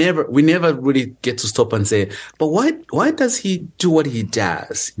 but we never really get to stop and say, but why does he do what he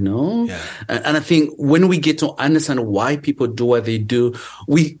does? Yeah. And I think when we get to understand why people do what they do,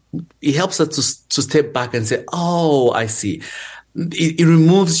 it helps us to step back and say, oh, I see. It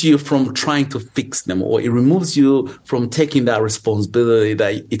removes you from trying to fix them, or it removes you from taking that responsibility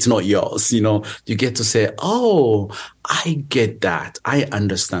that it's not yours. You get to say, oh, I get that. I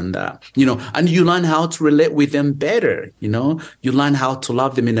understand that, and you learn how to relate with them better. You learn how to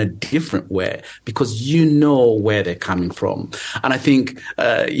love them in a different way because you know where they're coming from. And I think,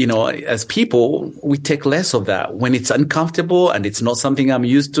 as people, we take less of that when it's uncomfortable and it's not something I'm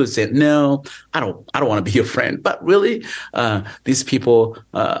used to. Say, no, I don't want to be your friend. But really, these people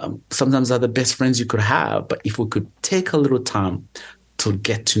sometimes are the best friends you could have. But if we could take a little time to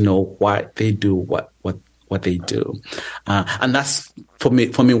get to know why they do what they do, and that's for me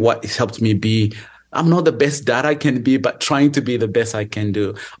what has helped me be. I'm not the best dad I can be, but trying to be the best I can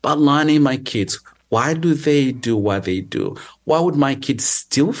do. But learning my kids, why do they do what they do? Why would my kid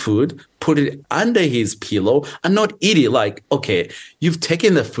steal food, put it under his pillow, and not eat it? Like, okay, you've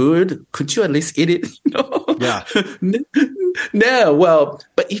taken the food. Could you at least eat it? Yeah. No, well,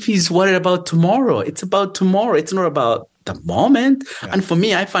 but if he's worried about tomorrow, it's about tomorrow. It's not about the moment. Yeah. And for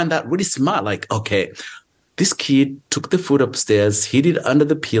me, I find that really smart. Like, okay, this kid took the food upstairs, hid it under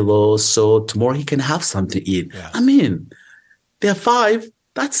the pillow, so tomorrow he can have something to eat. Yeah. I mean, they're 5.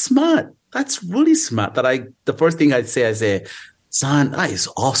 That's smart. That's really smart. The first thing I say, son, that is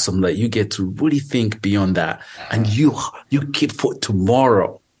awesome that you get to really think beyond that. And you keep for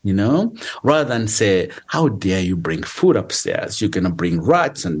tomorrow, rather than say, how dare you bring food upstairs? You're going to bring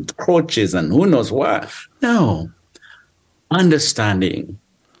rats and cockroaches and who knows what. No. Understanding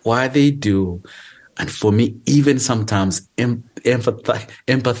why they do. And for me, even sometimes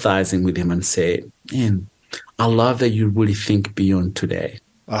empathizing with him and say, man, I love that you really think beyond today.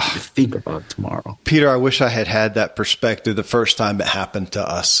 Think about tomorrow. Peter, I wish I had that perspective the first time it happened to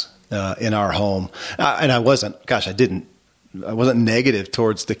us in our home. And I wasn't negative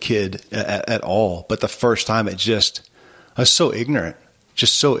towards the kid at all. But the first time I was so ignorant,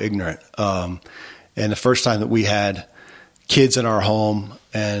 just so ignorant. And the first time that we had kids in our home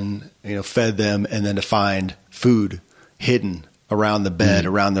and, fed them, and then to find food hidden around the bed,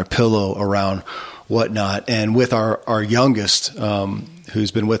 around their pillow, around whatnot. And with our youngest,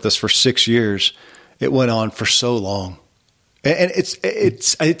 who's been with us for 6 years, it went on for so long. And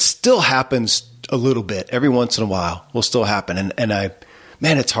it still happens a little bit. Every once in a while will still happen. And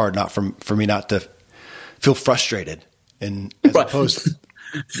it's hard for me not to feel frustrated. And as opposed to,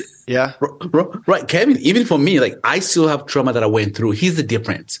 yeah. Right. Kevin, even for me, like I still have trauma that I went through. Here's the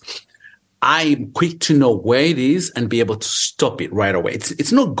difference. I'm quick to know where it is and be able to stop it right away.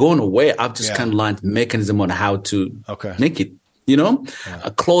 It's not going away. I've just kind of learned mechanism on how to make it,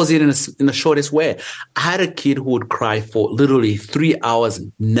 close it in the shortest way. I had a kid who would cry for literally 3 hours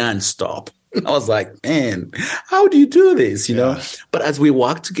nonstop. I was like, man, how do you do this? But as we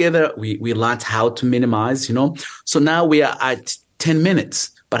work together, we learned how to minimize, So now we are at 10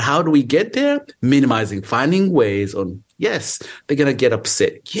 minutes. But how do we get there? Minimizing, finding ways on, yes, they're going to get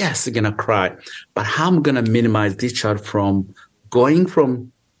upset. Yes, they're going to cry. But how am I going to minimize this child from going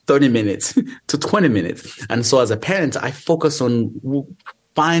from 30 minutes to 20 minutes? And so as a parent, I focus on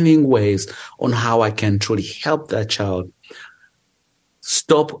finding ways on how I can truly help that child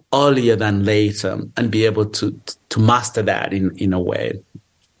stop earlier than later and be able to master that in a way.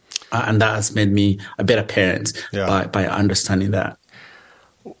 And that has made me a better parent by understanding that.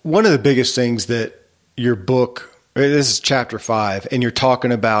 One of the biggest things that your book, this is chapter 5, and you're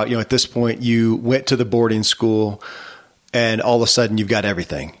talking about, at this point you went to the boarding school and all of a sudden you've got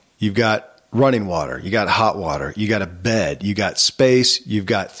everything. You've got running water, you got hot water, you got a bed, you got space, you've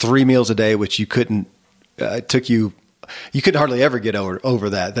got 3 meals a day, which you couldn't hardly ever get over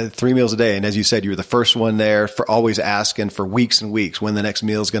that. The 3 meals a day. And as you said, you were the first one there for always asking for weeks and weeks when the next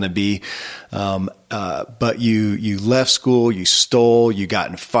meal is going to be. But you left school, you stole, you got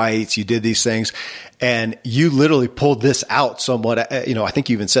in fights, you did these things, and you literally pulled this out somewhat. I think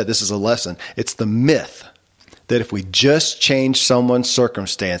you even said this is a lesson. It's the myth that if we just change someone's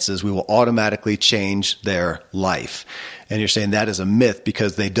circumstances, we will automatically change their life. And you're saying that is a myth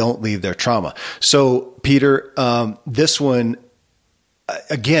because they don't leave their trauma. So, Peter, this one,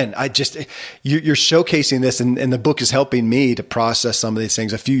 again, you're showcasing this, and the book is helping me to process some of these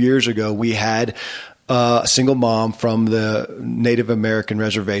things. A few years ago, we had a single mom from the Native American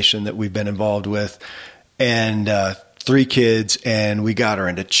reservation that we've been involved with, and 3 kids, and we got her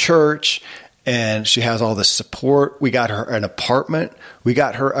into church, and she has all this support. We got her an apartment. We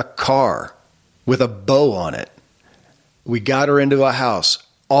got her a car with a bow on it. We got her into a house,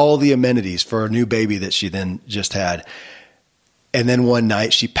 all the amenities for a new baby that she then just had. And then one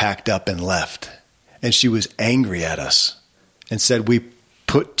night she packed up and left, and she was angry at us and said, we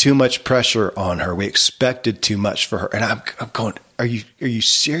put too much pressure on her. We expected too much for her. And I'm going, are you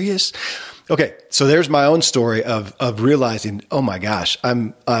serious? Okay. So there's my own story of realizing, oh my gosh,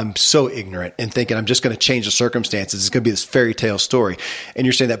 I'm so ignorant and thinking I'm just going to change the circumstances. It's going to be this fairy tale story. And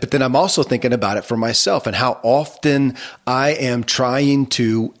you're saying that, but then I'm also thinking about it for myself and how often I am trying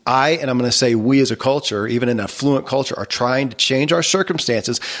to, and I'm going to say we as a culture, even an affluent culture, are trying to change our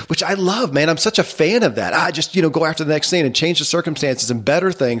circumstances, which I love, man. I'm such a fan of that. I just, go after the next thing and change the circumstances and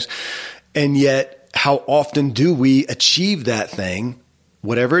better things. And yet how often do we achieve that thing,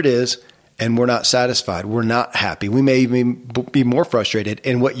 whatever it is, and we're not satisfied. We're not happy. We may even be more frustrated.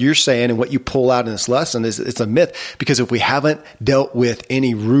 And what you're saying and what you pull out in this lesson is it's a myth, because if we haven't dealt with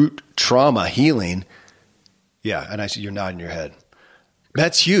any root trauma healing, and I see you're nodding your head.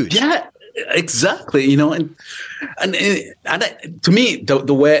 That's huge. Yeah, exactly. And to me,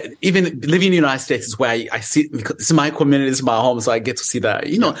 the way, even living in the United States is where I see, it's my community, it's my home, so I get to see that,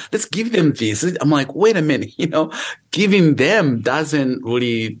 let's give them this. I'm like, wait a minute, giving them doesn't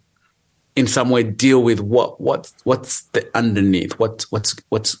really in some way deal with what's the underneath,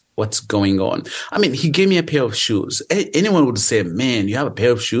 what's going on. I mean, he gave me a pair of shoes. Anyone would say, man, you have a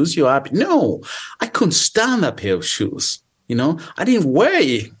pair of shoes, you're happy. No, I couldn't stand that pair of shoes. I didn't wear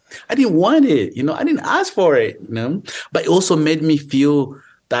it I didn't want it. I didn't ask for it, but it also made me feel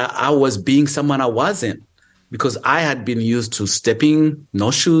that I was being someone I wasn't, because I had been used to stepping,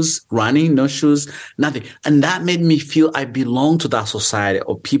 no shoes, running, no shoes, nothing. And that made me feel I belong to that society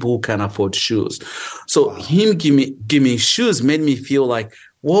of people who can afford shoes. So him give me shoes made me feel like,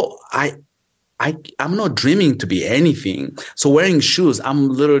 well, I'm not dreaming to be anything. So wearing shoes, I'm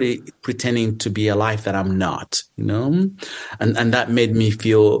literally pretending to be a life that I'm not, and that made me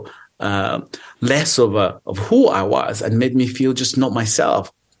feel less of who I was, and made me feel just not myself,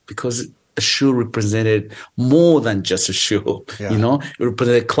 because a shoe represented more than just a shoe. Yeah. It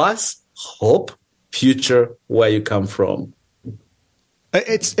represented class, hope, future, where you come from.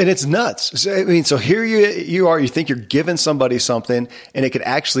 It's nuts. So here you are. You think you're giving somebody something, and it could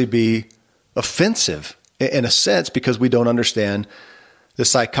actually be offensive in a sense, because we don't understand the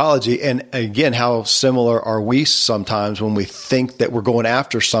psychology. And again, how similar are we sometimes when we think that we're going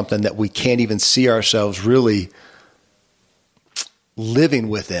after something that we can't even see ourselves really living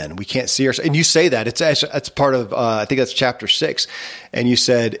within. We can't see ourselves. And you say that it's part of, I think that's chapter 6. And you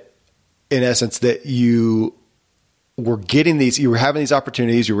said, in essence, that you were having these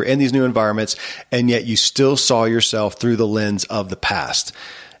opportunities, you were in these new environments, and yet you still saw yourself through the lens of the past.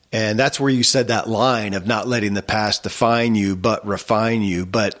 And that's where you said that line of not letting the past define you, but refine you.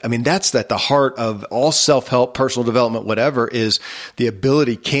 But I mean, that's at the heart of all self-help, personal development, whatever, is the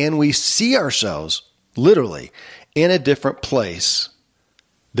ability, can we see ourselves literally in a different place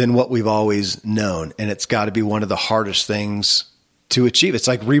than what we've always known? And it's got to be one of the hardest things to achieve. It's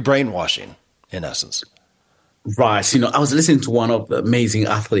like rebrainwashing, in essence. Right. I was listening to one of the amazing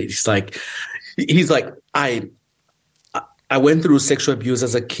athletes. He's like, I went through sexual abuse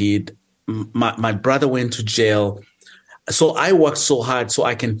as a kid. My brother went to jail. So I worked so hard so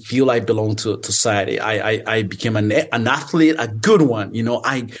I can feel I belong to society. I became an athlete, a good one.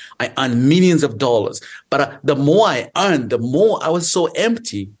 I earned millions of dollars. But the more I earned, the more I was so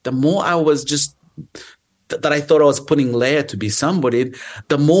empty. The more I was just that I thought I was putting layer to be somebody,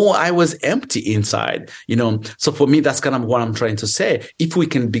 the more I was empty inside, So for me, that's kind of what I'm trying to say. If we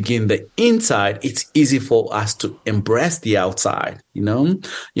can begin the inside, it's easy for us to embrace the outside, I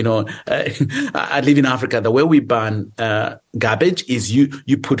live in Africa. The way we burn garbage is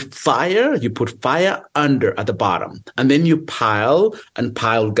you put fire under at the bottom, and then you pile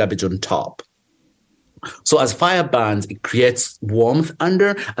garbage on top. So as fire burns, it creates warmth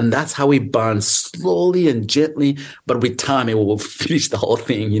under, and that's how it burns slowly and gently. But with time, it will finish the whole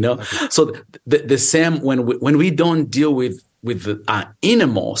thing, Okay. So the same when we don't deal with our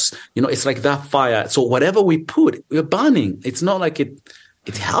innermost, it's like that fire. So whatever we put, we're burning. It's not like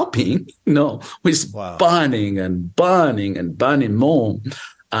it's helping. No, we're just burning and burning and burning more.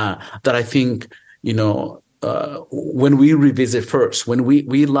 That I think, when we revisit first, when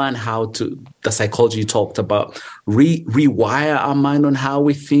we learn how to, the psychology you talked about, rewire our mind on how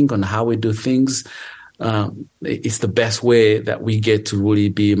we think, on how we do things, it's the best way that we get to really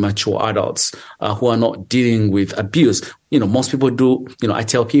be mature adults who are not dealing with abuse. Most people do. I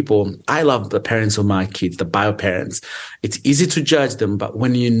tell people, I love the parents of my kids, the bio parents. It's easy to judge them, but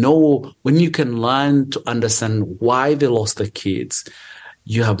when you can learn to understand why they lost their kids,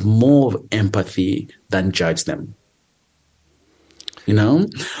 you have more empathy than judge them. No,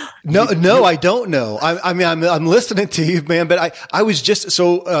 I don't know. I'm listening to you, man, but I was just,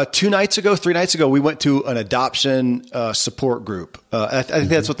 3 nights ago, we went to an adoption support group. I think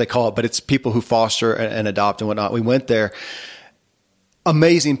that's what they call it, but it's people who foster and adopt and whatnot. We went there.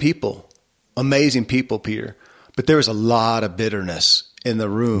 Amazing people, Peter. But there was a lot of bitterness in the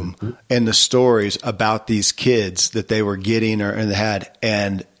room, and the stories about these kids that they were getting and had,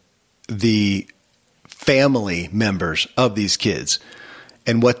 and the family members of these kids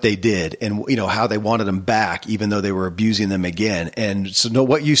and what they did, and how they wanted them back even though they were abusing them again. And so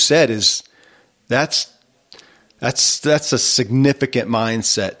what you said is that's a significant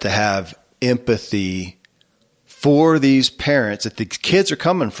mindset, to have empathy for these parents that the kids are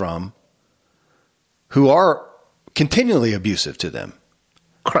coming from, who are continually abusive to them.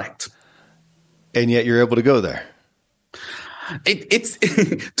 Correct. And yet you're able to go there. It's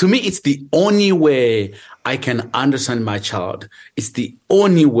to me, it's the only way I can understand my child. It's the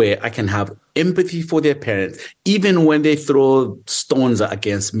only way I can have empathy for their parents, even when they throw stones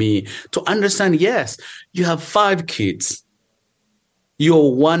against me, to understand, yes, you have 5 kids.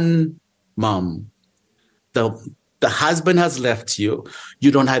 You're one mom. The husband has left you.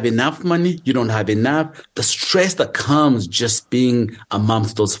 You don't have enough money. You don't have enough. The stress that comes just being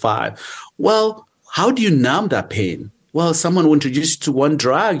amongst those 5. Well, how do you numb that pain? Well, someone will introduce you to one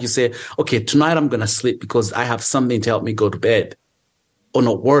drug. You say, okay, tonight I'm going to sleep because I have something to help me go to bed. or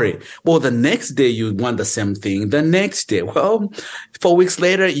not worry. Well, the next day you want the same thing. The next day, well, 4 weeks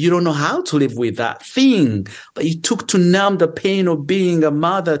later, you don't know how to live with that thing that you took to numb the pain of being a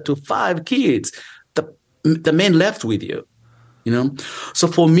mother to 5 kids. The man left with you, you know? So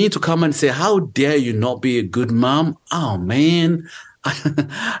for me to come and say, how dare you not be a good mom? Oh, man.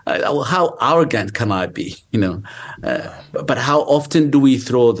 How arrogant can I be, you know? But how often do we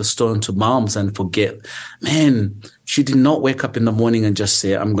throw the stone to moms and forget, man, she did not wake up in the morning and just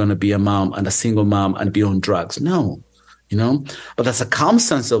say, I'm going to be a mom and a single mom and be on drugs. No, you know, but the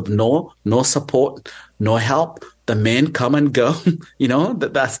circumstance of no support, no help. The men come and go, you know,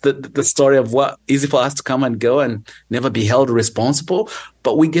 that's the story of what easy for us to come and go and never be held responsible.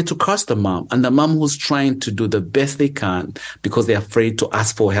 But we get to curse the mom, and the mom who's trying to do the best they can because they're afraid to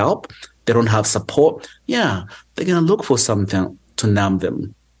ask for help. They don't have support. Yeah, they're going to look for something to numb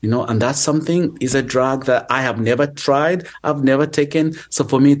them, you know, and that's something is a drug that I have never tried. I've never taken. So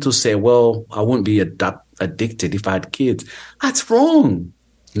for me to say, well, I wouldn't be addicted if I had kids, that's wrong,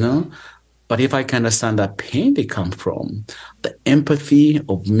 you know. But if I can understand that pain they come from, the empathy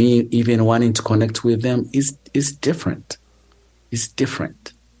of me even wanting to connect with them is different. It's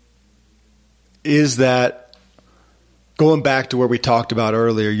different. Is that, going back to where we talked about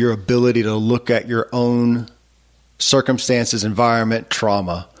earlier, your ability to look at your own circumstances, environment,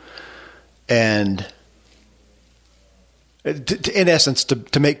 trauma, and in essence,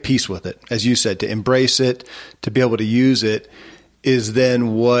 to make peace with it, as you said, to embrace it, to be able to use it, is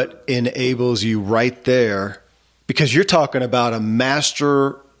then what enables you right there, because you're talking about a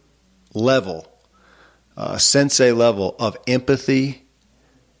master level, sensei level of empathy.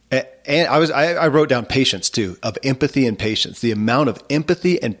 And I wrote down patience too, of empathy and patience, the amount of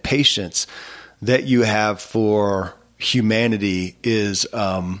empathy and patience that you have for humanity is,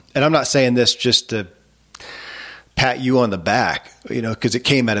 and I'm not saying this just to pat you on the back, you know, because it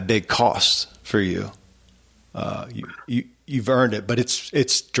came at a big cost for you. You've earned it, but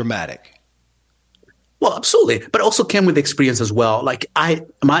it's dramatic. Well, absolutely. But it also came with experience as well. Like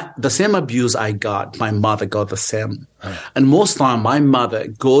the same abuse I got, my mother got the same. And most time my mother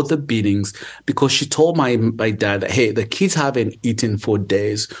got the beatings because she told my dad that, hey, the kids haven't eaten for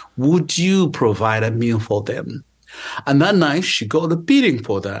days. Would you provide a meal for them? And that night she got the beating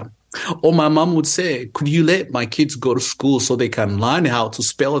for that. Or my mom would say, could you let my kids go to school so they can learn how to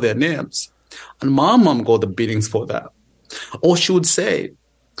spell their names? And my mom got the beatings for that. Or she would say,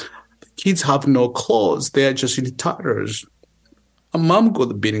 kids have no clothes. They're just in tatters. And mom got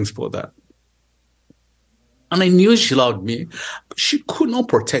the beatings for that. And I knew she loved me, but she could not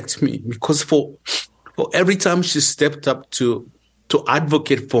protect me because for every time she stepped up to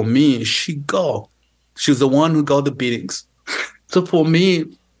advocate for me, she was the one who got the beatings. So for me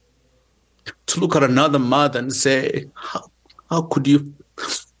to look at another mother and say, how could you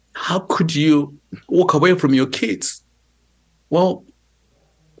walk away from your kids? Well,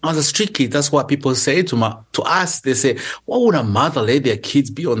 as a street kid, that's what people say to us. They say, why would a mother let their kids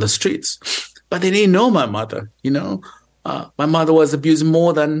be on the streets? But they didn't know my mother, you know. My mother was abused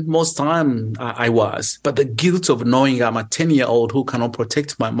more than most time I was. But the guilt of knowing I'm a 10-year-old who cannot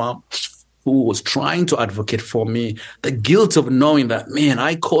protect my mom, who was trying to advocate for me, the guilt of knowing that, man,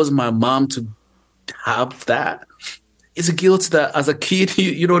 I caused my mom to have that. It's a guilt that as a kid,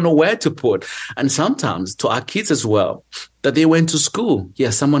 you don't know where to put. And sometimes to our kids as well, that they went to school.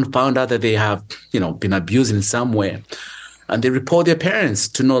 Yeah, someone found out that they have, been abused in some way. And they report their parents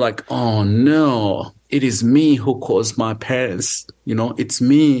to know like, oh no, it is me who caused my parents. It's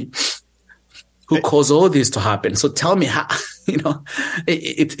me who caused all this to happen. So tell me how,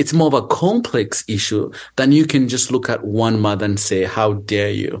 it's more of a complex issue than you can just look at one mother and say, how dare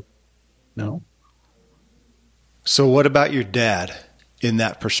you? No. So what about your dad in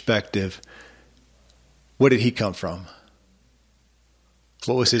that perspective? What did he come from?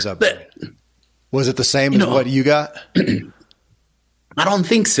 What was his upbringing? Was it the same as what you got? I don't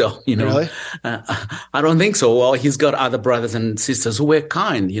think so. Really? I don't think so. Well, he's got other brothers and sisters who were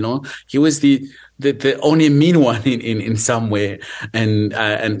kind. He was the only mean one in some way,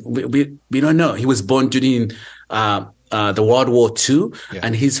 and we don't know. He was born during the World War II,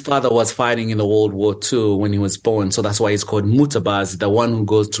 and his father was fighting in the World War II when he was born. So that's why he's called Mutabazi, the one who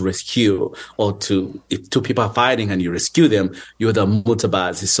goes to rescue, or if two people are fighting and you rescue them, you're the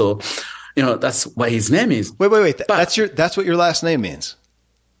Mutabazi. So, that's what his name is. Wait. That's what your last name means.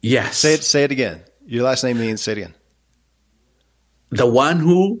 Yes. Say it again. Your last name means, say it again. The one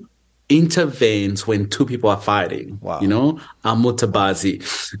who intervenes when two people are fighting. Wow. Mutabazi.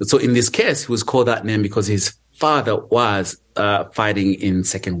 So in this case, he was called that name because his father was fighting in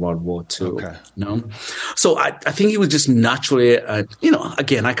Second World War too. Okay. You know, so I think he was just naturally,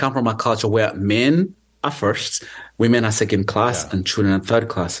 again, I come from a culture where men are first, women are second class, and children are third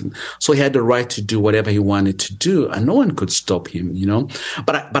class. And so he had the right to do whatever he wanted to do, and no one could stop him.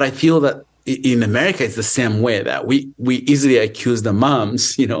 But I feel that in America it's the same way, that we easily accuse the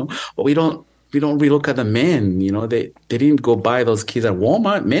moms, but we don't really look at the men. They didn't go buy those kids at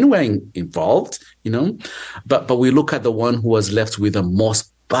Walmart. Men were involved, but we look at the one who was left with the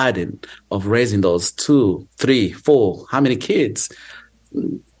most burden of raising those 2, 3, 4, how many kids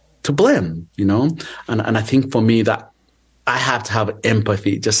to blame, and I think for me that I have to have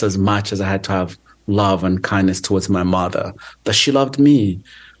empathy just as much as I had to have love and kindness towards my mother, that she loved me,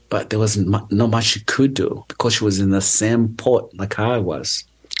 but there was not much she could do because she was in the same pot like I was.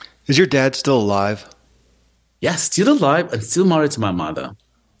 Is your dad still alive? Yes, still alive and still married to my mother.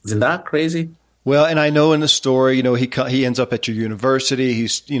 Isn't that crazy? Well, and I know in the story, he ends up at your university.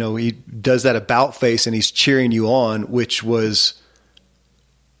 He's, he does that about face and he's cheering you on, which was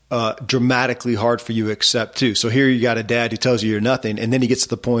dramatically hard for you to accept too. So here you got a dad who tells you you're nothing, and then he gets to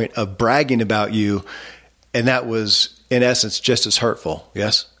the point of bragging about you, and that was in essence just as hurtful.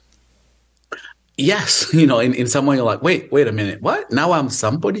 Yes. Yes, in some way you're like, wait a minute, what? Now I'm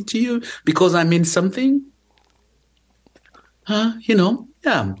somebody to you because I mean something?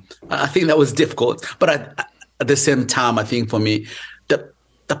 Yeah. I think that was difficult. But at the same time, I think for me,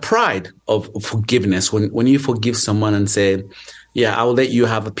 the pride of forgiveness, when you forgive someone and say, yeah, I will let you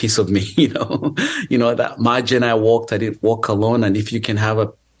have a piece of me, that my journey I didn't walk alone. And if you can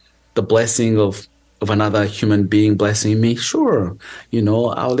have the blessing of another human being blessing me, sure,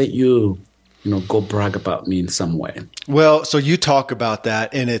 I'll let you, go brag about me in some way. Well, so you talk about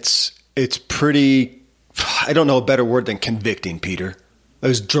that, and it's pretty, I don't know a better word than convicting, Peter. It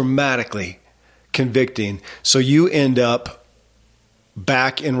was dramatically convicting. So you end up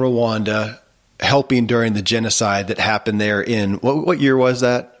back in Rwanda helping during the genocide that happened there in, what year was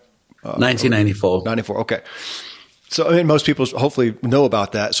that? 1994. 94, okay. So most people hopefully know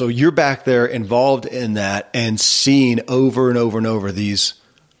about that. So you're back there involved in that and seeing over and over and over these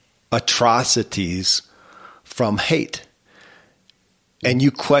atrocities from hate. And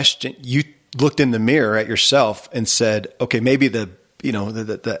you looked in the mirror at yourself and said, okay, maybe the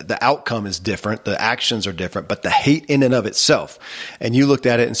outcome is different, the actions are different, but the hate in and of itself. And you looked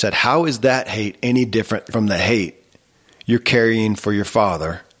at it and said, how is that hate any different from the hate you're carrying for your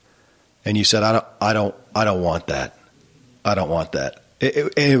father? And you said, I don't want that. I don't want that.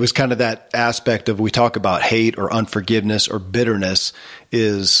 It was kind of that aspect of, we talk about hate or unforgiveness or bitterness,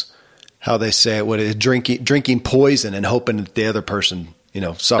 is how they say it, what is drinking poison and hoping that the other person,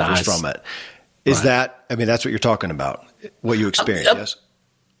 suffers from it. Is that, that's what you're talking about, what you experienced, yes?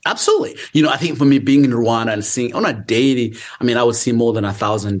 Absolutely. I think for me, being in Rwanda and seeing on a daily, I would see more than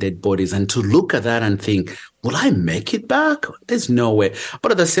 1,000 dead bodies, and to look at that and think, will I make it back? There's no way.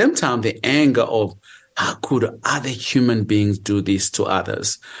 But at the same time, the anger of, how could other human beings do this to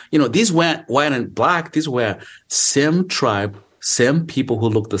others? These weren't white and black. These were same tribe, same people who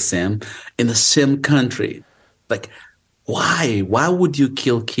look the same in the same country. Like, why? Why would you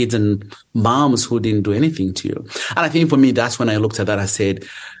kill kids and moms who didn't do anything to you? And I think for me, that's when I looked at that. I said,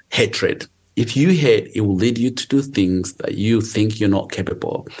 hatred. If you hate, it will lead you to do things that you think you're not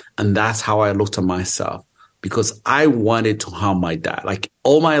capable of. And that's how I looked at myself, because I wanted to harm my dad. Like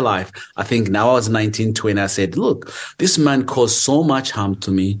all my life, I think now I was 19, 20, I said, look, this man caused so much harm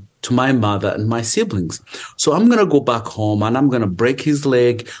to me, to my mother and my siblings. So I'm going to go back home and I'm going to break his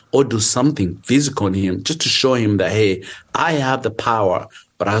leg or do something physical on him just to show him that, hey, I have the power,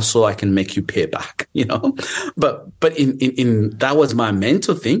 but also I can make you pay back, But in that was my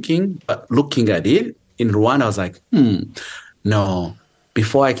mental thinking. But looking at it in Rwanda, I was like, no.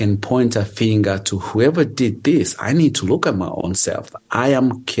 Before I can point a finger to whoever did this, I need to look at my own self. I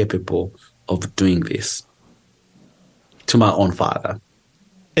am capable of doing this to my own father.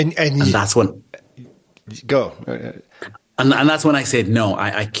 And that's when go. And that's when I said, no,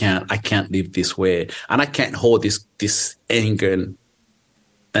 I can't live this way. And I can't hold this anger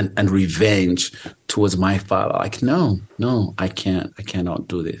and revenge towards my father. Like, no, I cannot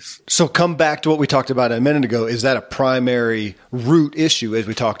do this. So come back to what we talked about a minute ago. Is that a primary root issue, as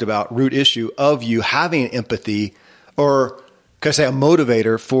we talked about, root issue of you having empathy, or could I say a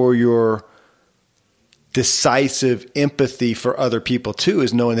motivator for your decisive empathy for other people too,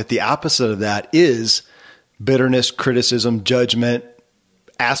 is knowing that the opposite of that is bitterness, criticism, judgment,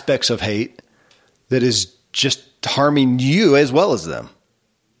 aspects of hate that is just harming you as well as them.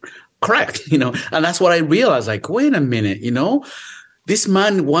 Correct. And that's what I realized. Like, wait a minute, this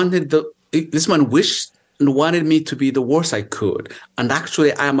man wished and wanted me to be the worst I could. And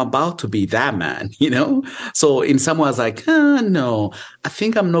actually, I am about to be that man, So in some ways, like, no, I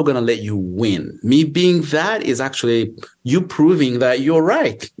think I'm not going to let you win. Me being that is actually you proving that you're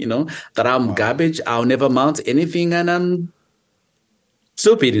right, that I'm garbage. I'll never mount anything, and I'm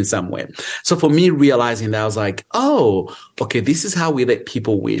stupid in some way. So for me, realizing that, I was like, oh, okay, this is how we let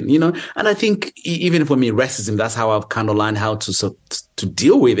people win, And I think even for me, racism, that's how I've kind of learned how to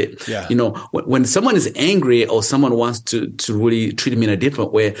deal with it. Yeah. When someone is angry or someone wants to really treat me in a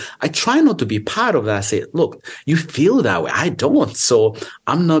different way, I try not to be part of that. I say, look, you feel that way. I don't. So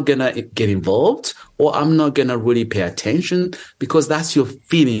I'm not going to get involved, or I'm not going to really pay attention, because that's your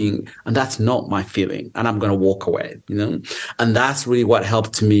feeling and that's not my feeling. And I'm going to walk away, And that's really what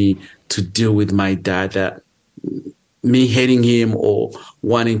helped me to deal with my dad, that me hating him or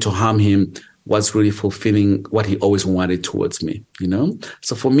wanting to harm him was really fulfilling what he always wanted towards me,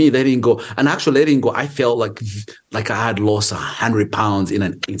 So for me, letting go, I felt like I had lost 100 pounds in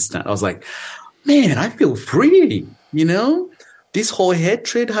an instant. I was like, man, I feel free, This whole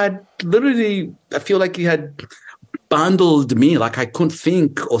hatred had literally, I feel like it had bundled me. Like I couldn't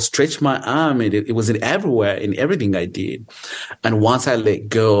think or stretch my arm. It was everywhere in everything I did. And once I let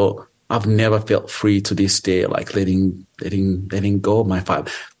go, I've never felt free to this day, like letting go of my father.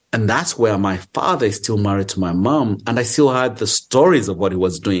 And that's where my father is still married to my mom. And I still had the stories of what he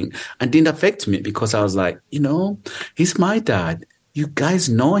was doing, and didn't affect me, because I was like, he's my dad. You guys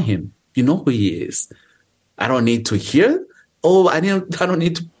know him. You know who he is. I don't need to hear. Oh, I don't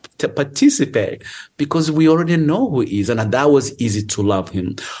need to participate, because we already know who he is. And that was easy to love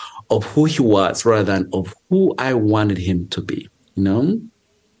him, of who he was, rather than of who I wanted him to be, And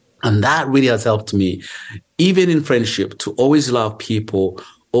that really has helped me, even in friendship, to always love people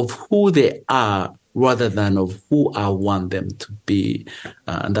of who they are, rather than of who I want them to be.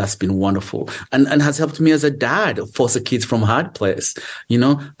 And that's been wonderful. And has helped me as a dad, foster kids from hard place,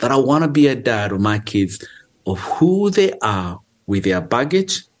 that I want to be a dad of my kids, of who they are, with their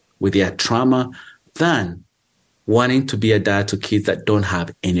baggage, with their trauma, than wanting to be a dad to kids that don't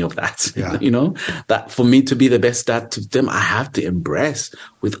have any of that. Yeah. That for me to be the best dad to them, I have to embrace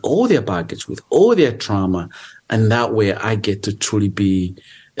with all their baggage, with all their trauma. And that way I get to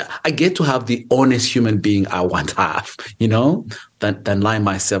have the honest human being I want to have, than lie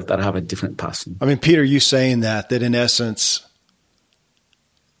myself that I have a different person. I mean, Peter, you saying that in essence,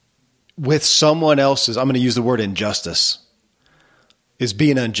 with someone else's, I'm going to use the word injustice, is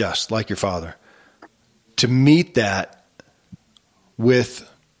being unjust, like your father. To meet that with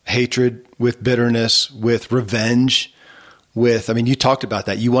hatred, with bitterness, with revenge, you talked about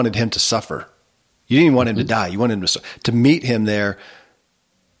that. You wanted him to suffer. You didn't even want him to die. You wanted him to meet him there,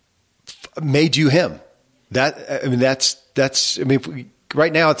 made you him. Right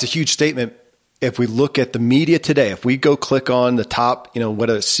now it's a huge statement. If we look at the media today, if we go click on the top,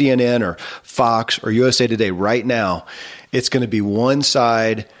 whether it's CNN or Fox or USA Today right now, it's going to be one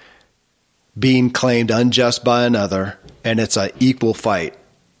side being claimed unjust by another, and it's an equal fight.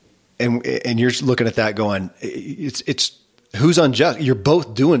 And you're looking at that going, it's who's unjust? You're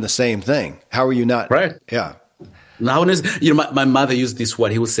both doing the same thing. How are you not? Right. Yeah. Now, my mother used this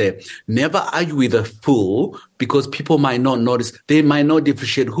word. He would say, never argue with a fool, because people might not notice. They might not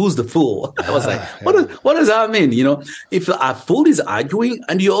differentiate who's the fool. I was like, what does that mean? If a fool is arguing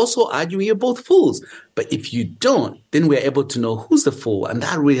and you're also arguing, you're both fools. But if you don't, then we're able to know who's the fool. And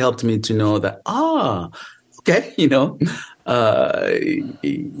that really helped me to know that, okay,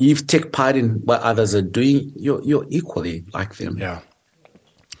 you take part in what others are doing, you're equally like them. Yeah.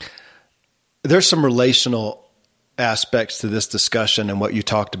 There's some relational aspects to this discussion and what you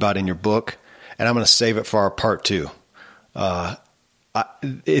talked about in your book, and I'm going to save it for our part 2. I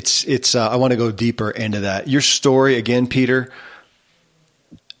want to go deeper into that. Your story again, Peter.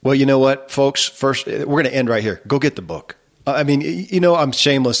 Well, you know what, folks? First, we're going to end right here. Go get the book. I'm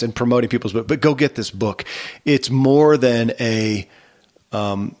shameless in promoting people's book, but go get this book. It's more than a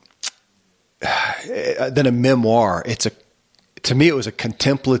memoir. To me, it was a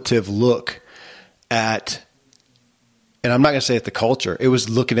contemplative look at. And I'm not going to say at the culture. It was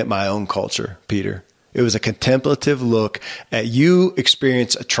looking at my own culture, Peter. It was a contemplative look at you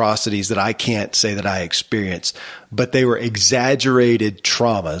experience atrocities that I can't say that I experienced, but they were exaggerated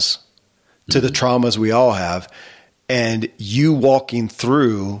traumas to the traumas we all have. And you walking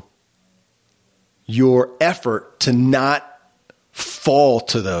through your effort to not fall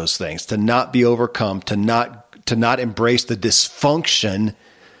to those things, to not be overcome, to not embrace the dysfunction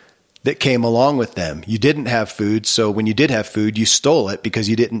that came along with them. You didn't have food, so when you did have food, you stole it because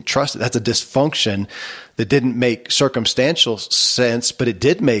you didn't trust it. That's a dysfunction that didn't make circumstantial sense, but it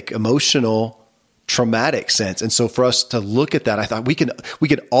did make emotional traumatic sense. And so for us to look at that, I thought we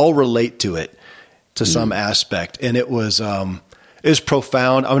could all relate to it to some aspect. And it was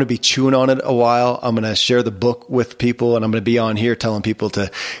profound. I'm going to be chewing on it a while. I'm going to share the book with people, and I'm going to be on here telling people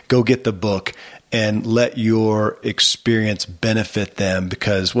to go get the book and let your experience benefit them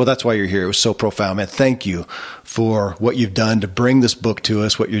because, well, that's why you're here. It was so profound, man. Thank you for what you've done to bring this book to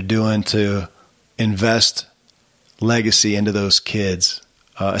us, what you're doing to invest legacy into those kids.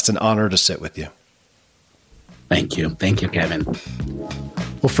 It's an honor to sit with you. Thank you. Thank you, Kevin.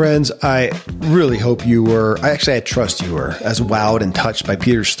 Well, friends, I really hope I trust you were as wowed and touched by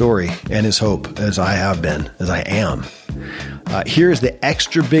Peter's story and his hope as I have been, as I am. Here's the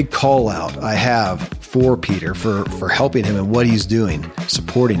extra big call out I have for Peter for helping him and what he's doing,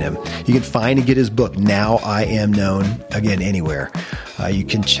 supporting him. You can find and get his book, Now I Am Known, again, anywhere. You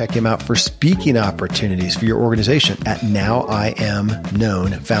can check him out for speaking opportunities for your organization at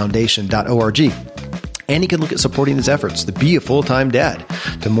nowiamknownfoundation.org. And you can look at supporting his efforts to be a full-time dad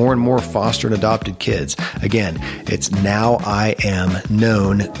to more and more foster and adopted kids. Again, it's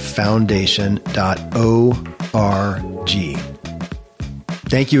nowiamknownfoundation.org.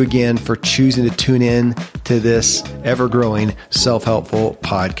 Thank you again for choosing to tune in to this ever-growing self-helpful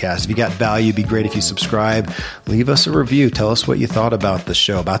podcast. If you got value, it'd be great if you subscribe. Leave us a review. Tell us what you thought about the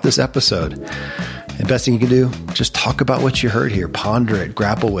show, about this episode. And best thing you can do, just talk about what you heard here. Ponder it,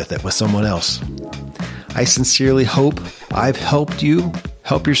 grapple with it with someone else. I sincerely hope I've helped you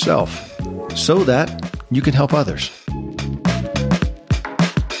help yourself so that you can help others.